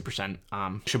maybe 60%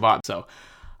 Chabot. So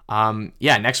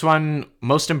yeah, next one,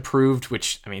 most improved,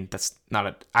 which I mean that's not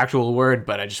an actual word,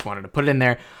 but I just wanted to put it in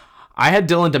there. I had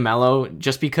Dylan DeMello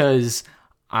just because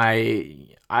I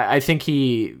think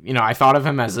he, I thought of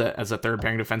him as a third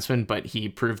pairing defenseman, but he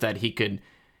proved that he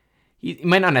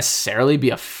might not necessarily be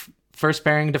a first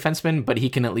pairing defenseman, but he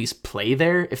can at least play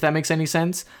there, if that makes any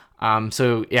sense.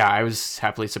 So yeah, I was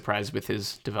happily surprised with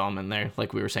his development there,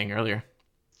 like we were saying earlier.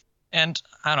 And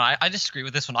I don't know, I disagree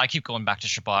with this one. I keep going back to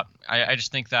Chabot. I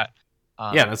just think that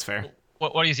Yeah, that's fair.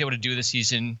 what he's able to do this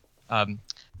season,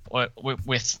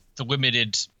 with the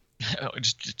limited,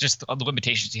 just the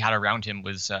limitations he had around him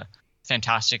was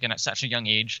fantastic, and at such a young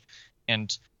age.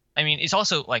 And I mean, it's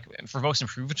also like for most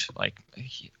improved, like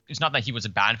it's not that he was a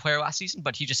bad player last season,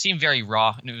 but he just seemed very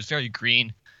raw and it was very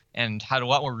green and had a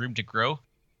lot more room to grow.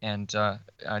 And I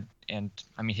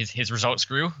mean, his results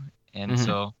grew, and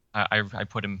so I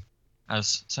put him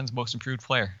as Sens' most improved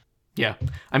player. Yeah,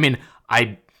 I mean,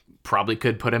 I probably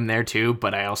could put him there too,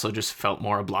 but I also just felt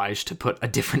more obliged to put a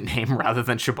different name rather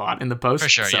than Chabot in the post. For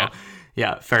sure, so, yeah.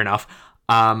 Yeah, fair enough.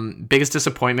 Biggest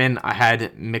disappointment, I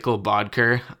had Mikkel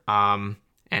Bodker.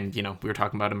 And we were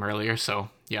talking about him earlier, so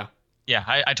yeah. Yeah,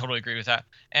 I totally agree with that.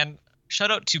 And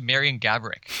shout out to Marian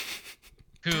Gaborik,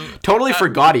 who Totally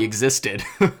forgot he existed.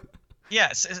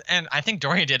 yes, and I think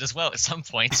Dorian did as well at some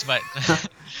points. But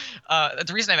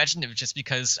the reason I mentioned it was just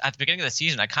because at the beginning of the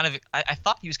season, I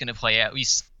thought he was going to play at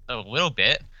least a little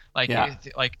bit. Like Yeah.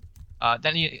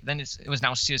 then it was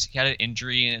announced he had an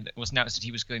injury, and it was announced that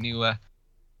he was going to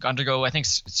undergo, I think,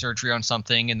 surgery on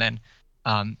something, and then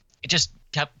it just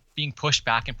kept being pushed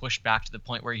back to the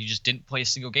point where he just didn't play a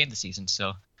single game this season.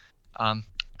 So I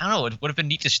don't know. It would have been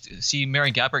neat to see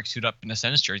Marian Gaborik suit up in a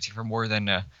Sens jersey for more than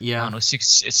I don't know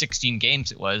 16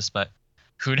 games it was, but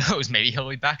who knows? Maybe he'll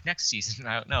be back next season.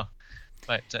 I don't know.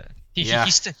 But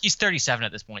he's 37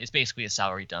 at this point. It's basically a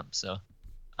salary dump. So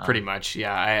Pretty much,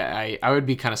 yeah. I would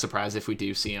be kind of surprised if we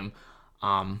do see him.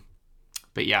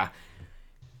 But yeah,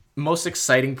 most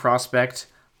exciting prospect.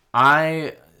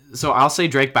 So I'll say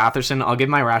Drake Batherson. I'll give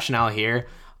my rationale here.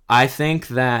 I think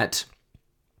that,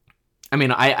 I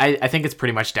mean, I think it's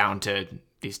pretty much down to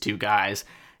these two guys.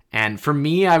 And for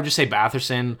me, I would just say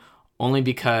Batherson only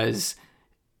because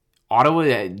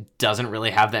Ottawa doesn't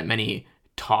really have that many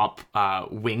top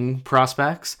wing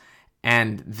prospects.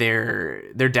 And their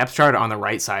depth chart on the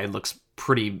right side looks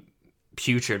pretty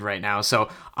putrid right now. So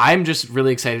I'm just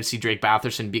really excited to see Drake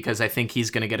Batherson because I think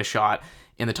he's going to get a shot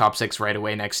in the top 6 right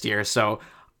away next year. So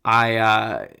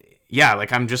I'm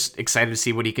just excited to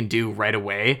see what he can do right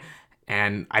away.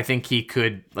 And I think he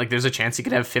could, there's a chance he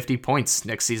could have 50 points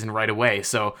next season right away.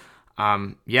 So,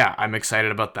 I'm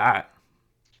excited about that.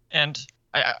 And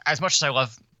as much as I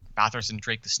love Batherson,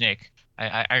 Drake the Snake,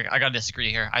 I got to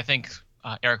disagree here. I think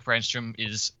Erik Brannstrom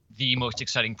is the most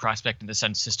exciting prospect in the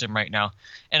Sens system right now.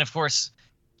 And of course,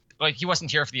 he wasn't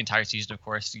here for the entire season, of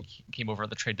course. He came over at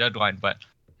the trade deadline, but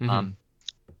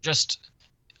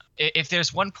if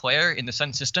there's one player in the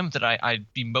Sun system that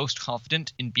I'd be most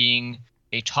confident in being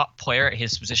a top player at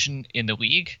his position in the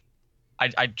league,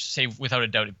 I'd say without a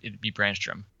doubt it'd be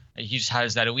Brandstrom. He just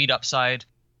has that elite upside.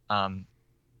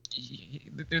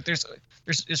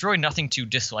 There's really nothing to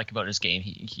dislike about his game.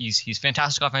 He's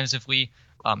fantastic offensively.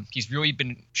 He's really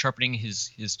been sharpening his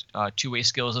two-way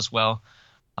skills as well.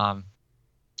 Of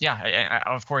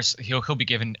course he'll be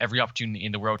given every opportunity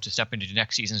in the world to step into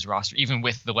next season's roster, even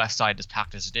with the left side as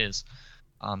packed as it is,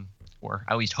 or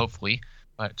at least hopefully.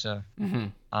 But I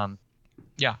don't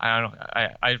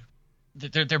know.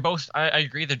 They're both. I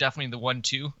agree. They're definitely the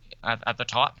 1-2 at the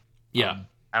top. Yeah.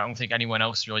 I don't think anyone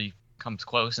else really comes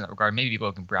close in that regard. Maybe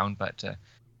Logan Brown, but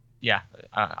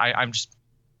I'm just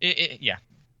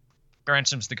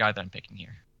Brandstrom's the guy that I'm picking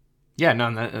here. Yeah,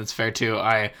 no, that's fair too.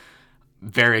 I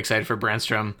very excited for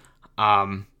Brandstrom.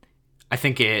 I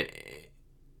think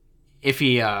if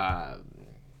he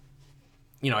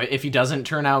if he doesn't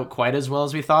turn out quite as well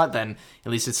as we thought, then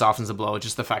at least it softens the blow.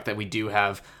 Just the fact that we do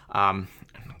have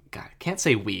God, I can't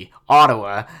say we.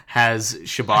 Ottawa has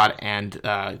Chabot and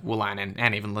Wolanin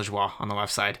and even Lajoie on the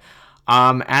left side.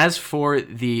 As for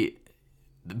the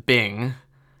Bing,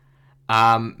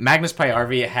 Magnus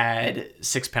Pajärvi had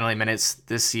 6 penalty minutes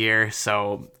this year.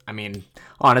 So, I mean,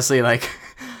 honestly, like,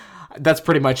 that's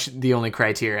pretty much the only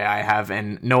criteria I have.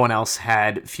 And no one else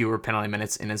had fewer penalty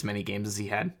minutes in as many games as he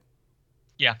had.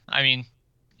 Yeah, I mean,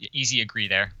 easy agree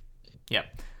there. Yeah.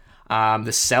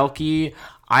 The Selke,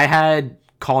 I had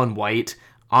Colin White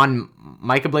on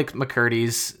Micah Blake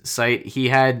McCurdy's site. He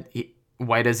had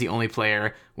White as the only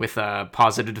player with a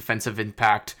positive defensive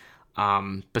impact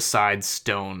besides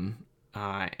Stone.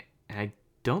 I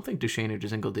don't think Duchesne or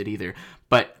Dzingel did either.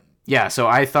 But yeah, so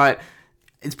I thought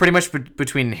it's pretty much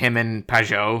between him and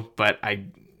Pageau, but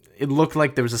it looked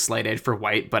like there was a slight edge for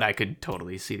White, but I could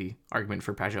totally see the argument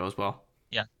for Pageau as well.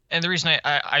 Yeah, and the reason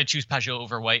I choose Pageau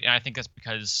over White, and I think that's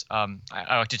because I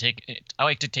like to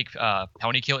take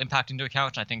penalty kill impact into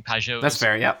account. And I think Pageau's that's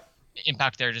fair. Yeah,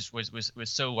 impact there just was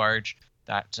so large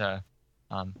that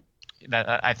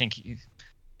that I think.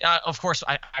 Of course,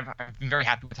 I've been very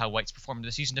happy with how White's performed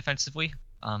this season defensively.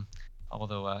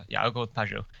 Although I'll go with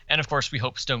Pageau, and of course we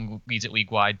hope Stone wins it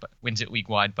league wide, but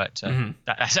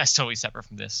that's totally separate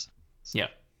from this. Yeah.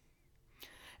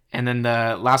 And then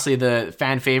lastly, the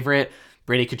fan favorite,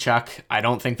 Brady Tkachuk. I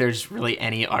don't think there's really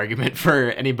any argument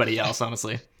for anybody else,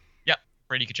 honestly. Yep,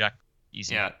 Brady Tkachuk,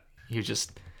 easy. Yeah, he was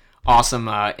just awesome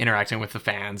interacting with the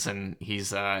fans, and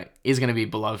he's going to be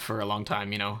beloved for a long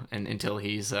time, and until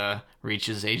he's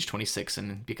reaches age 26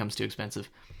 and becomes too expensive.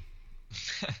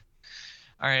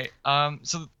 All right.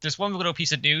 So there's one little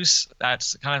piece of news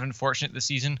that's kind of unfortunate this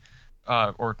season,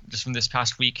 or just from this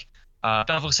past week.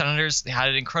 Buffalo Senators, they had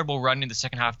an incredible run in the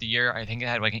second half of the year. I think they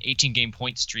had like an 18-game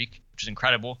point streak, which is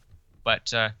incredible.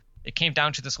 But it came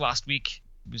down to this last week.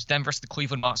 It was them versus the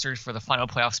Cleveland Monsters for the final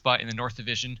playoff spot in the North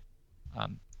Division.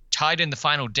 Tied in the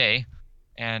final day,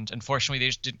 and unfortunately they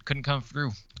just couldn't come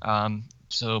through.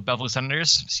 So Buffalo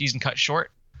Senators, season cut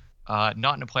short,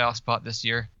 not in a playoff spot this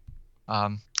year.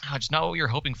 Just not what we were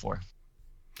hoping for.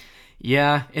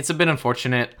 Yeah, it's a bit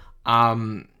unfortunate.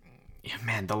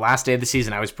 Man, the last day of the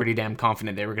season, I was pretty damn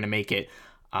confident they were going to make it.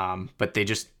 But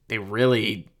they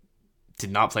really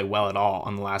did not play well at all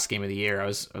on the last game of the year. I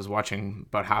was watching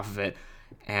about half of it,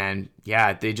 and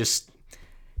yeah, they just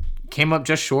came up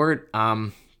just short.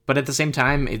 But at the same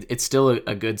time, it's still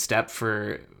a good step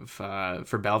for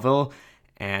Belleville,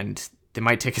 and they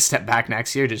might take a step back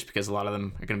next year just because a lot of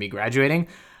them are going to be graduating.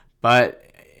 But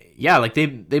yeah, like they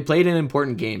played an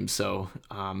important game, so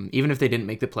even if they didn't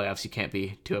make the playoffs, you can't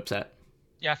be too upset.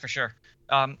 Yeah, for sure.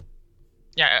 It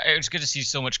was good to see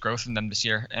so much growth in them this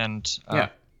year, and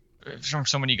from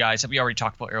so many guys that we already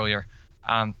talked about earlier.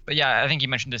 But yeah, I think you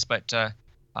mentioned this, but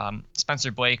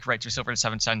Spencer Blake, writes for Silver to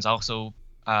Seven Sens, also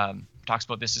talks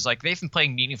about this. Is like they've been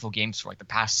playing meaningful games for like the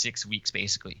past 6 weeks,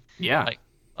 basically. Yeah.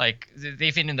 Like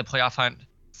they've been in the playoff hunt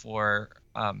for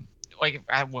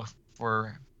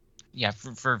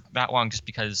for that long, just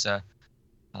because at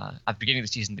the beginning of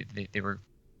the season they were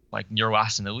like near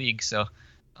last in the league. So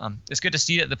it's good to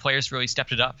see that the players really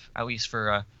stepped it up, at least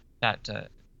for that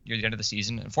near the end of the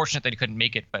season. Unfortunate that he couldn't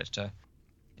make it, but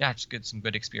it's good, some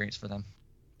good experience for them.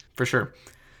 For sure.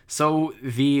 So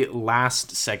the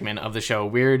last segment of the show,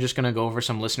 we're just going to go over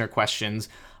some listener questions.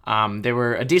 There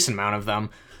were a decent amount of them,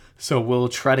 so we'll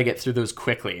try to get through those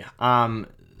quickly.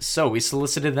 So we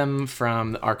solicited them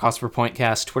from our Cost Per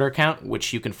Pointcast Twitter account,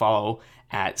 which you can follow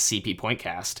at CP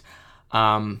Pointcast.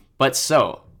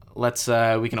 Let's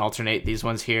we can alternate these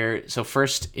ones here. So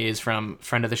first is from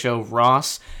friend of the show,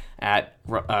 Ross, at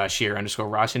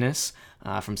 @sheer_Rossiness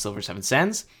from Silver 7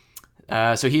 Sens. From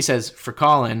So he says, for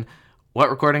Colin, what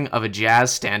recording of a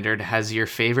jazz standard has your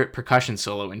favorite percussion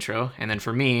solo intro? And then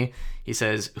for me, he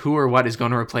says, who or what is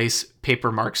going to replace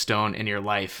Paper Mark Stone in your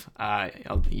life?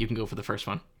 You can go for the first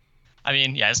one. I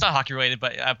mean, yeah, it's not hockey related,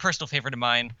 but a personal favorite of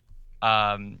mine,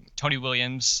 Tony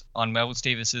Williams on Miles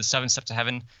Davis's Seven Steps to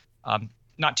Heaven.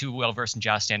 Not too well versed in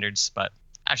jazz standards, but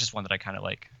that's just one that I kind of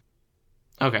like.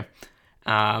 Okay.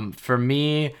 For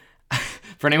me,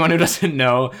 for anyone who doesn't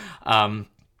know,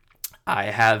 I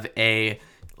have a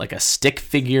stick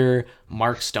figure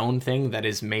Mark Stone thing that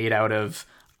is made out of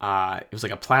it was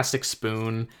like a plastic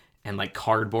spoon and like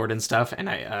cardboard and stuff, and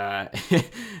I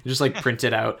just like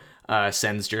printed out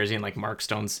Sens jersey and like Mark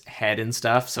Stone's head and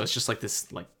stuff, so it's just like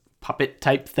this like puppet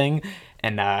type thing.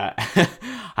 And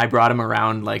I brought him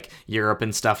around like Europe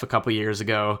and stuff a couple years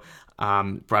ago.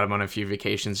 Brought him on a few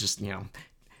vacations, just, you know,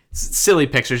 silly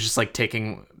pictures, just like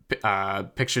taking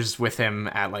pictures with him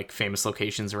at like famous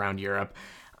locations around Europe.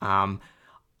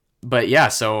 But yeah,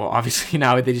 so obviously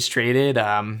now they just traded.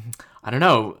 I don't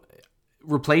know,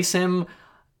 replace him.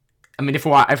 I mean, if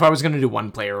I was going to do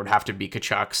one player, it would have to be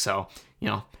Tkachuk. So, you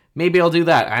know, maybe I'll do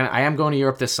that. I am going to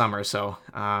Europe this summer, so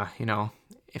you know,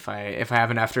 if I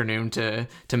have an afternoon to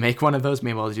make one of those,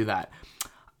 maybe I'll do that.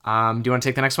 Do you want to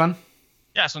take the next one?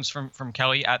 Yeah, this one's from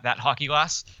Kelly at That Hockey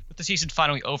Glass. With the season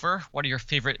finally over, what are your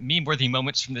favorite meme-worthy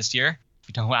moments from this year? If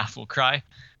you don't laugh, we'll cry.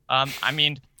 I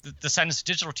mean, the Sens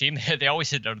digital team, they always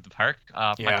hit it out of the park.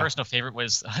 My personal favorite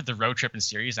was the road trip in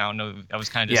series. I don't know, that was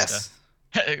kind of just...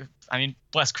 I mean,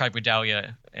 bless Craig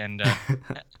Vidalia and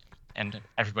and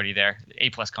everybody there. A+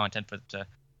 content, but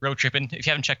road tripping. If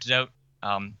you haven't checked it out,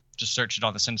 just search it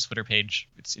on the Sens Twitter page.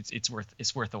 It's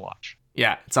worth a watch.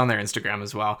 Yeah, it's on their Instagram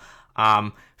as well.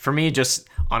 For me, just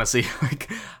honestly,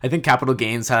 like, I think Capital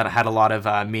Gains had a lot of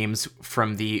memes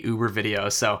from the Uber video,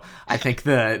 so I think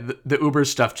the Uber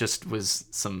stuff just was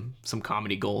some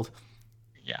comedy gold.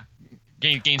 Yeah,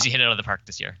 Gainsy hit it out of the park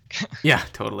this year. Yeah,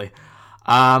 totally.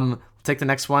 We'll take the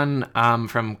next one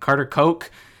from Carter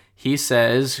Koch. He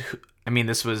says, I mean,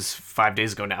 this was 5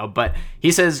 days ago now, but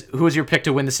he says, who was your pick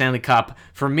to win the Stanley Cup?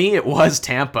 For me, it was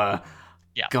Tampa.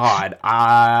 Yeah. God.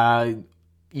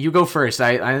 You go first.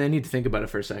 I need to think about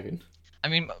it for a second. I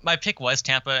mean, my pick was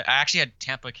Tampa. I actually had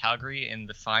Tampa-Calgary in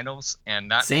the finals, and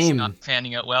that's not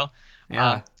panning out well.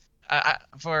 Yeah. I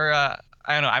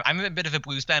don't know. I'm a bit of a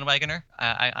Blues bandwagoner.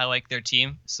 I like their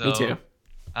team, so me too.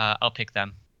 I'll pick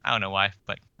them. I don't know why,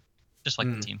 but just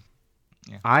like the team.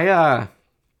 Yeah.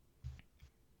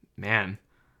 Man,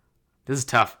 this is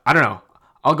tough. I don't know.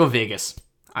 I'll go Vegas.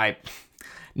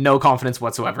 No confidence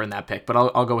whatsoever in that pick, but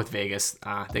I'll go with Vegas.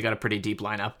 They got a pretty deep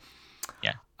lineup.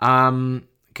 Yeah.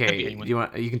 Okay.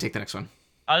 You can take the next one.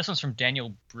 This one's from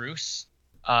Daniel Bruce.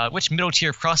 Which middle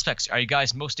tier prospects are you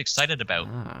guys most excited about?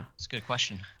 That's a good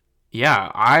question.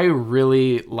 Yeah, I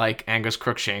really like Angus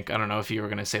Crookshank. I don't know if you were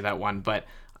going to say that one, but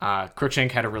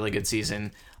Crookshank had a really good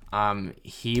season.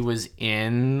 He was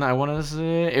in, I want to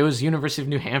say, it was University of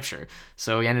New Hampshire.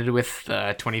 So he ended with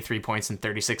 23 points in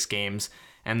 36 games.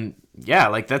 And yeah,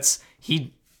 like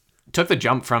he took the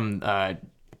jump from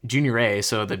Junior A,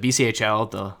 so the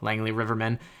BCHL, the Langley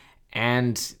Rivermen.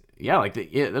 And yeah, like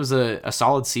it was a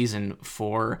solid season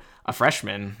for a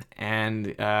freshman. And,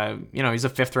 you know, he's a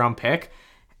 5th round pick.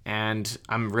 And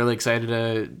I'm really excited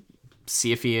to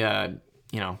see if he,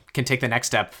 you know, can take the next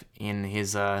step in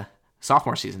his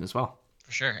sophomore season as well.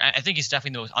 For sure. I think he's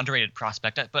definitely the most underrated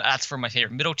prospect, but that's for my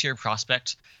favorite middle tier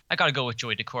prospect. I got to go with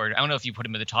Joey Daccord. I don't know if you put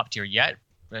him in the top tier yet,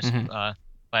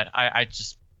 but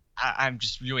I'm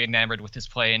just really enamored with his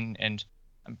play, and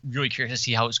I'm really curious to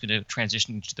see how it's going to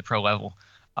transition to the pro level.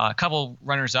 A couple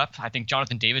runners up. I think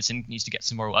Jonathan Davidson needs to get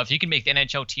some more love. He can make the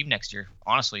NHL team next year.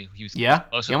 Honestly, he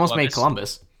almost made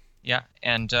Columbus. Yeah,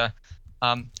 and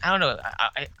I don't know.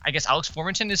 I guess Alex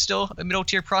Formenton is still a middle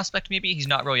tier prospect. Maybe he's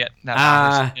not really yet.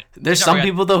 There's some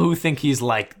people though who think he's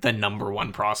like the number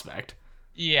 1 prospect.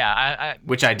 Yeah,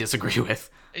 which I disagree with.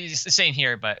 It's the same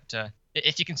here, but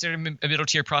if you consider him a middle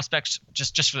tier prospect,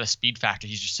 just for the speed factor,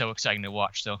 he's just so exciting to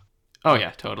watch. So. Oh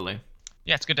yeah, totally.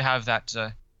 Yeah, it's good to have that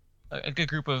a good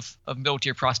group of middle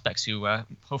tier prospects who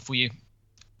hopefully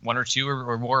one or two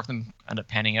or more of them end up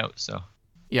panning out. So.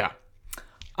 Yeah.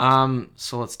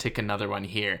 So let's take another one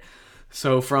here.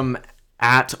 So from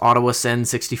at Ottawa Sen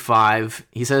 65,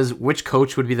 he says, which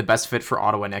coach would be the best fit for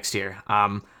Ottawa next year?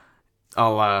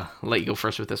 I'll let you go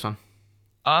first with this one.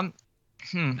 I'm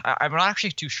not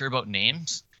actually too sure about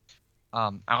names.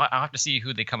 I'll have to see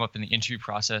who they come up in the interview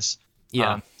process.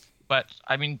 Yeah. But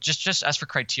I mean, just as for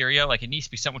criteria, like it needs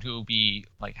to be someone who will be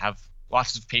like have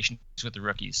lots of patience with the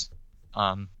rookies.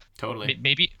 Totally.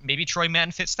 Maybe Troy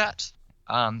Mann fits that.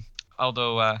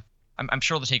 Although I I'm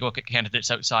sure they'll take a look at candidates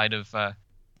outside of the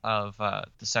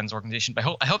Sens organization.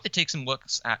 But I hope they take some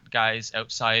looks at guys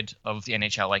outside of the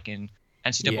NHL, like in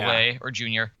NCAA or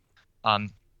junior,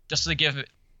 just so they give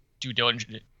due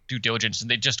diligence, and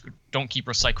they just don't keep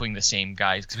recycling the same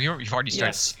guys, because we've already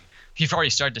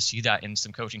started to see that in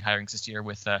some coaching hirings this year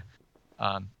with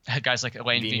guys like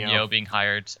Alain Vigneault being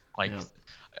hired. Like,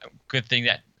 good thing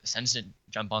that Sens didn't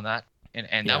jump on that,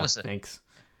 and that was thanks.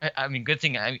 I mean, good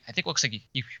thing. I think it looks like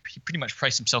he pretty much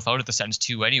priced himself out of the Sens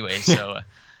too, anyway. So,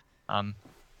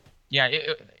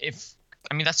 if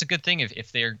I mean, that's a good thing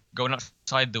if they're going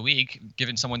outside the league,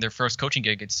 giving someone their first coaching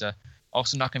gig. It's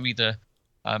also not going to be the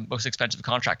most expensive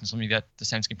contract, and something that the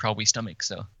Sens can probably stomach.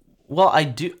 So, well, I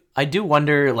do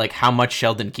wonder like how much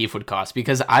Sheldon Keefe would cost,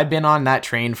 because I've been on that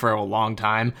train for a long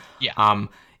time. Yeah.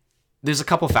 There's a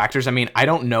couple factors. I mean, I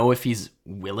don't know if he's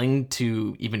willing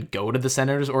to even go to the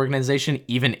Senators organization,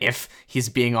 even if he's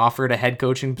being offered a head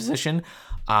coaching position.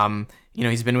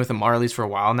 He's been with the Marlies for a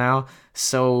while now.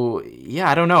 So, yeah,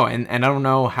 I don't know. And I don't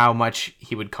know how much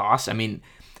he would cost. I mean,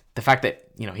 the fact that,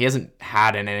 he hasn't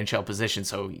had an NHL position,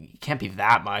 so he can't be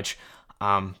that much.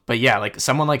 But yeah, like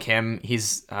someone like him,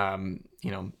 he's, been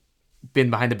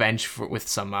behind the bench with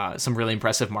some really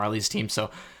impressive Marlies teams. So,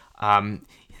 I'm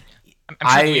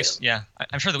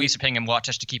sure the Leafs are paying him a lot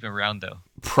just to keep him around, though.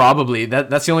 Probably.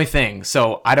 That's the only thing.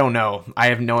 So I don't know. I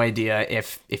have no idea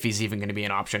if he's even going to be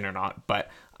an option or not.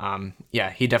 But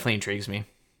he definitely intrigues me.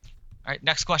 All right,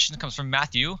 next question comes from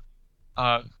Matthew.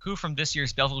 Who from this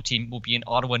year's Belleville team will be in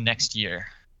Ottawa next year?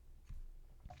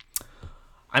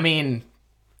 I mean,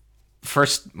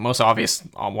 first, most obvious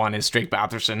one is Drake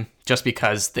Batherson, just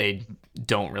because they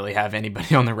don't really have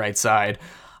anybody on the right side.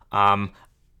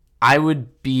 I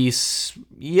would be,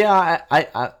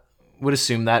 I would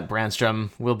assume that Brandstrom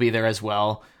will be there as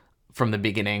well from the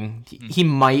beginning. He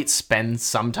might spend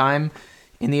some time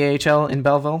in the AHL in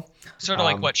Belleville. Sort of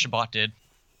like what Chabot did.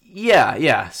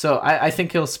 Yeah. So I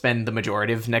think he'll spend the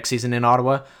majority of next season in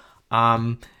Ottawa.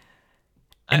 And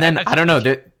then, I don't know,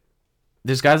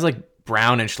 there's guys like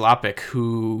Brown and Schlappick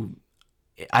who,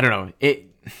 I don't know,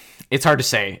 it's hard to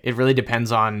say. It really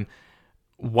depends on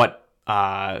what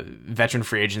veteran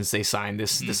free agents they sign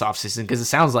this offseason, because it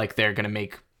sounds like they're going to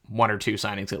make one or two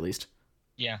signings at least.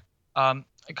 Yeah. A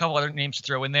couple other names to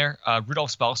throw in there.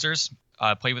 Rudolph Spalsters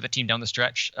played with the team down the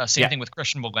stretch. Same thing with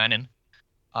Christian Wolanin.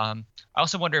 I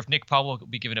also wonder if Nick Paul will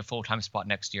be given a full-time spot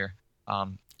next year.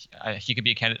 He could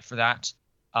be a candidate for that.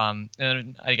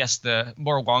 And I guess the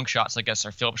more long shots,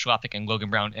 are Philip Schlappick and Logan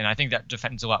Brown, and I think that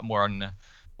depends a lot more on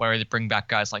where they bring back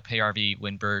guys like Payarvi,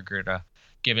 Winberg, or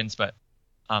Gibbons, but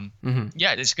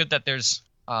it's good that there's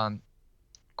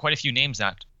quite a few names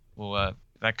that will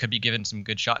that could be given some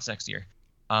good shots next year.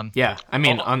 I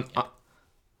mean,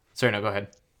 sorry, no, go ahead.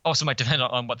 Also, might depend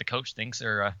on what the coach thinks,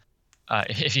 or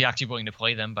if he's actually willing to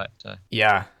play them. But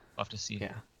we'll have to see.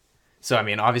 Yeah. So I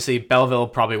mean, obviously Belleville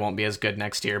probably won't be as good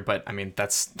next year, but I mean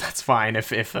that's fine if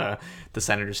the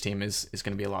Senators team is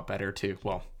going to be a lot better too.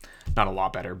 Well, not a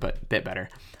lot better, but a bit better.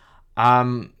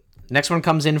 Next one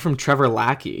comes in from Trevor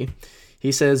Lackey.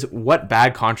 He says, what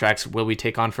bad contracts will we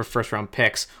take on for first-round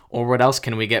picks, or what else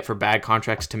can we get for bad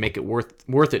contracts to make it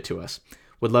worth it to us?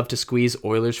 Would love to squeeze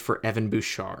Oilers for Evan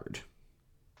Bouchard.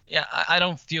 Yeah, I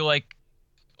don't feel like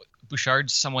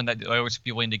Bouchard's someone that the Oilers would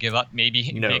be willing to give up.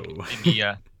 Maybe, no.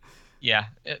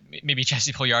 Maybe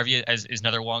Jesse Puljujarvi is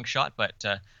another long shot, but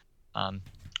I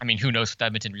mean, who knows with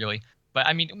Edmonton really? But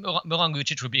I mean, Milan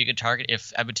Lucic would be a good target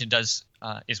if Edmonton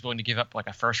is willing to give up like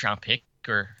a first-round pick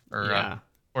or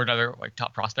another like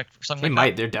top prospect for something.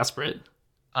 They're desperate.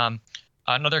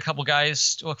 Another couple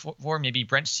guys to look for, maybe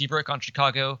Brent Seabrook on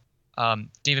Chicago,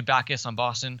 David Backes on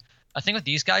Boston. I think with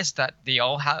these guys that they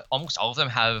almost all of them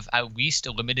have at least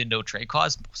a limited no trade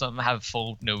clause. Some of them have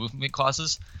full no movement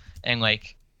clauses, and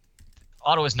like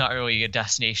Ottawa's not really a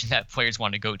destination that players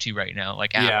want to go to right now,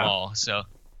 like at all. So,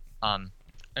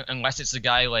 unless it's a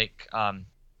guy like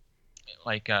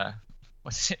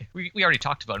what's it? We already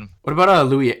talked about him. What about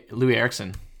Louis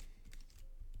Eriksson?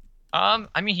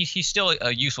 I mean, he's still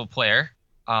a useful player.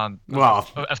 Of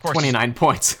course, 29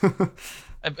 points.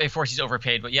 Of course, he's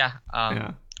overpaid, but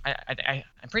I'm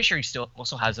pretty sure he still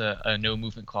also has a no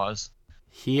movement clause.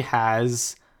 He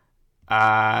has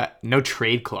no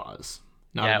trade clause,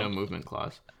 not a no movement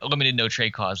clause. A limited no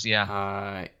trade clause,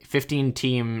 15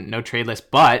 team no trade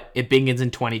list, but it begins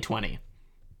in 2020.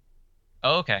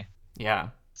 Oh, okay. Yeah.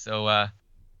 So,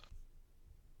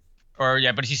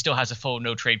 but he still has a full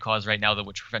no trade clause right now, though,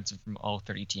 which prevents him from all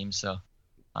 30 teams. So,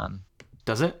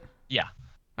 does it? Yeah.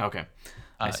 Okay,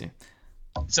 I see.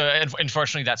 So,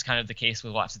 unfortunately, that's kind of the case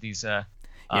with lots of these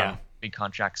big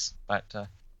contracts. But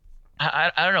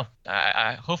I don't know.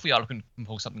 Hopefully Ottawa can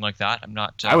compose something like that. I'm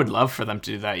not. I would love for them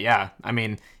to do that. Yeah, I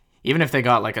mean, even if they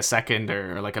got like a second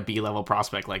or like a B level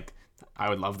prospect, like I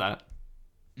would love that.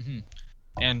 Mhm.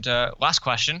 And last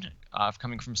question,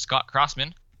 coming from Scott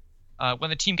Crossman. When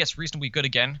the team gets reasonably good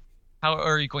again, how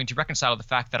are you going to reconcile the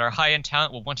fact that our high-end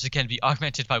talent will once again be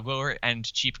augmented by lower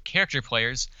and cheap character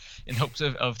players in hopes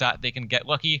of that they can get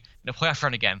lucky in a playoff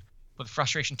run again? Will the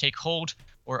frustration take hold,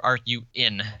 or are you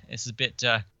in? This is a bit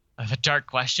of a dark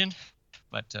question,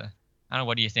 but I don't know.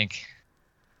 What do you think?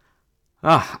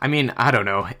 I mean, I don't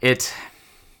know.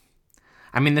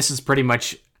 I mean, this is pretty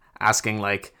much asking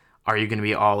like, are you going to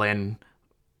be all in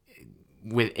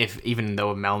with if even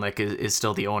though Melnyk is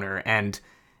still the owner, and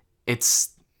it's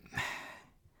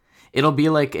it'll be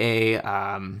like a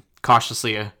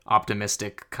cautiously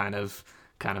optimistic kind of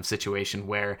situation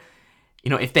where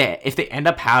if they end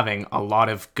up having a lot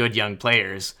of good young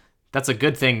players, that's a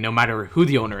good thing no matter who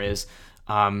the owner is.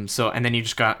 So and then you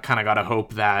just got to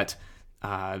hope that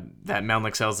that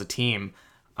Melnyk sells the team.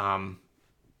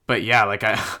 But yeah, like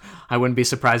I wouldn't be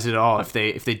surprised at all if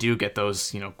they do get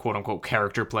those quote unquote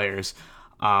character players.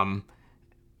 Yeah,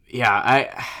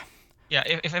 Yeah,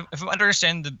 if I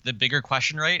understand the bigger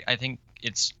question right, I think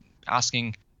it's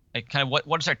asking like kind of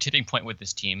what is our tipping point with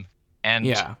this team? And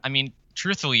yeah, I mean,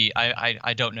 truthfully,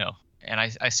 I don't know, and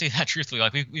I say that truthfully.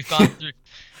 Like we've gone through,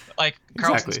 like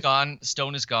Carlson's exactly. gone,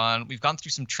 Stone is gone. We've gone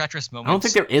through some treacherous I don't think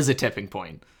moments. there is a tipping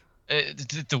point.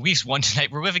 The Leafs won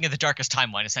tonight. We're living in the darkest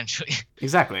timeline essentially.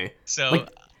 Exactly. So, Like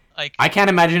like, I can't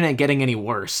imagine it getting any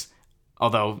worse.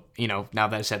 Although, now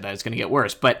that I said that, it's going to get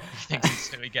worse. But I think it's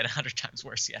going to get 100 times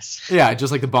worse. Yes. yeah,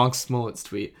 just like the Bonk Smolitz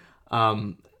tweet.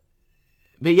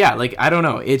 But yeah, like, I don't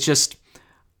know. It's just,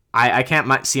 I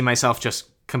can't see myself just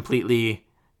completely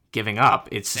giving up.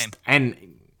 It's Same. just, and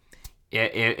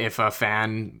if a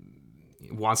fan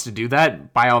wants to do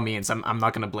that, by all means, I'm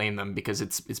not going to blame them because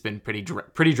it's been pretty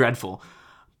dreadful.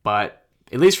 But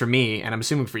at least for me, and I'm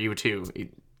assuming for you too,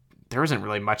 there isn't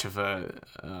really much of a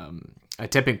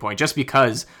tipping point just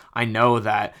because I know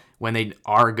that when they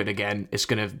are good again, it's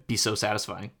going to be so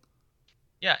satisfying.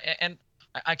 Yeah, and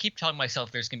I keep telling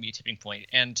myself there's going to be a tipping point,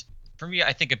 and for me,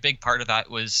 I think a big part of that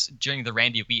was during the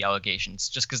Randy Lee allegations,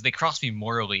 just because they crossed me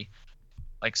morally.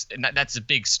 Like, and that's a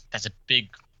big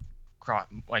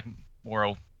like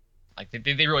moral, like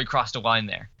they really crossed a line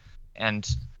there, and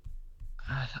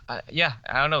yeah,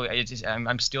 I don't know.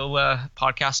 I'm still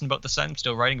podcasting about the Sun,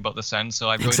 still writing about the Sun, so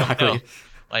I really don't know. Exactly.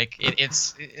 Like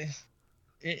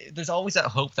there's always that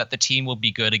hope that the team will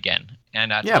be good again,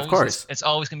 and Yeah, of course. it's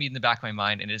always gonna be in the back of my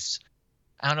mind, and it's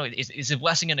I don't know, it's a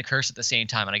blessing and a curse at the same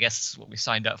time, and I guess it's what we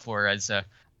signed up for as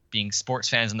being sports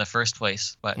fans in the first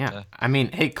place. But Yeah. I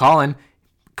mean, hey, Colin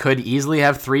could easily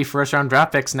have 3 first round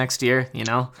draft picks next year,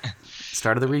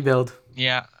 start of the rebuild.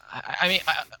 yeah, I mean,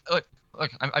 look,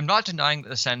 I'm not denying that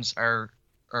the Sens are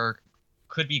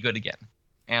could be good again,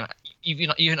 and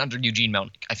even under Eugene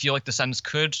Melnyk, I feel like the Sens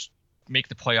could make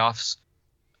the playoffs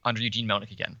under Eugene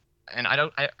Melnyk again. And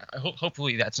I hope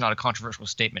hopefully that's not a controversial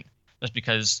statement, just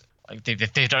because like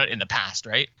they've done it in the past,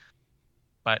 right?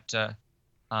 But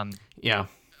um, Yeah.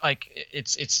 like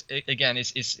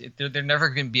they're never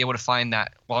going to be able to find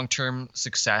that long-term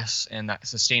success and that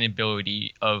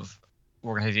sustainability of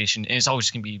organization, and it's always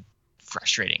going to be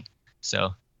frustrating.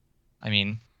 So, I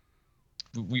mean,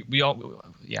 we all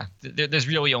yeah. There's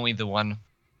really only the one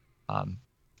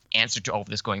answer to all of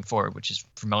this going forward, which is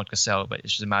for Melnyk to sell, but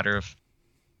it's just a matter of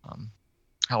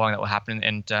how long that will happen,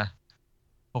 and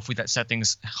hopefully that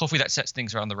sets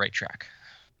things around the right track.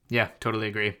 Yeah, totally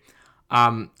agree.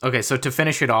 Okay, so to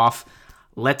finish it off,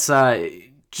 let's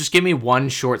just give me one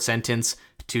short sentence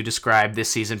to describe this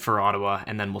season for Ottawa,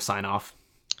 and then we'll sign off.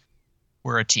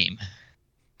 We're a team.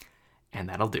 And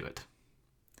that'll do it.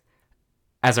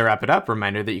 As I wrap it up,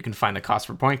 reminder that you can find the Cost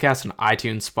Per Pointcast on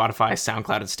iTunes, Spotify,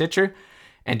 SoundCloud, and Stitcher.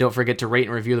 And don't forget to rate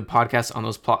and review the podcast on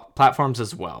those platforms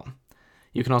as well.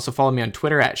 You can also follow me on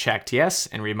Twitter at ShackTS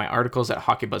and read my articles at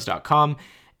HockeyBuzz.com.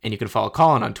 And you can follow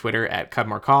Colin on Twitter at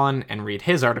CudmoreColin and read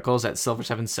his articles at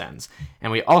Silver7Sens.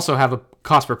 And we also have a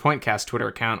Cost Per Pointcast Twitter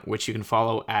account, which you can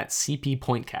follow at CP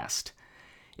Pointcast.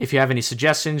 If you have any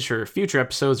suggestions for future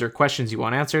episodes or questions you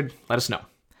want answered, let us know.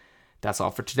 That's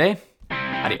all for today.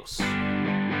 Adios.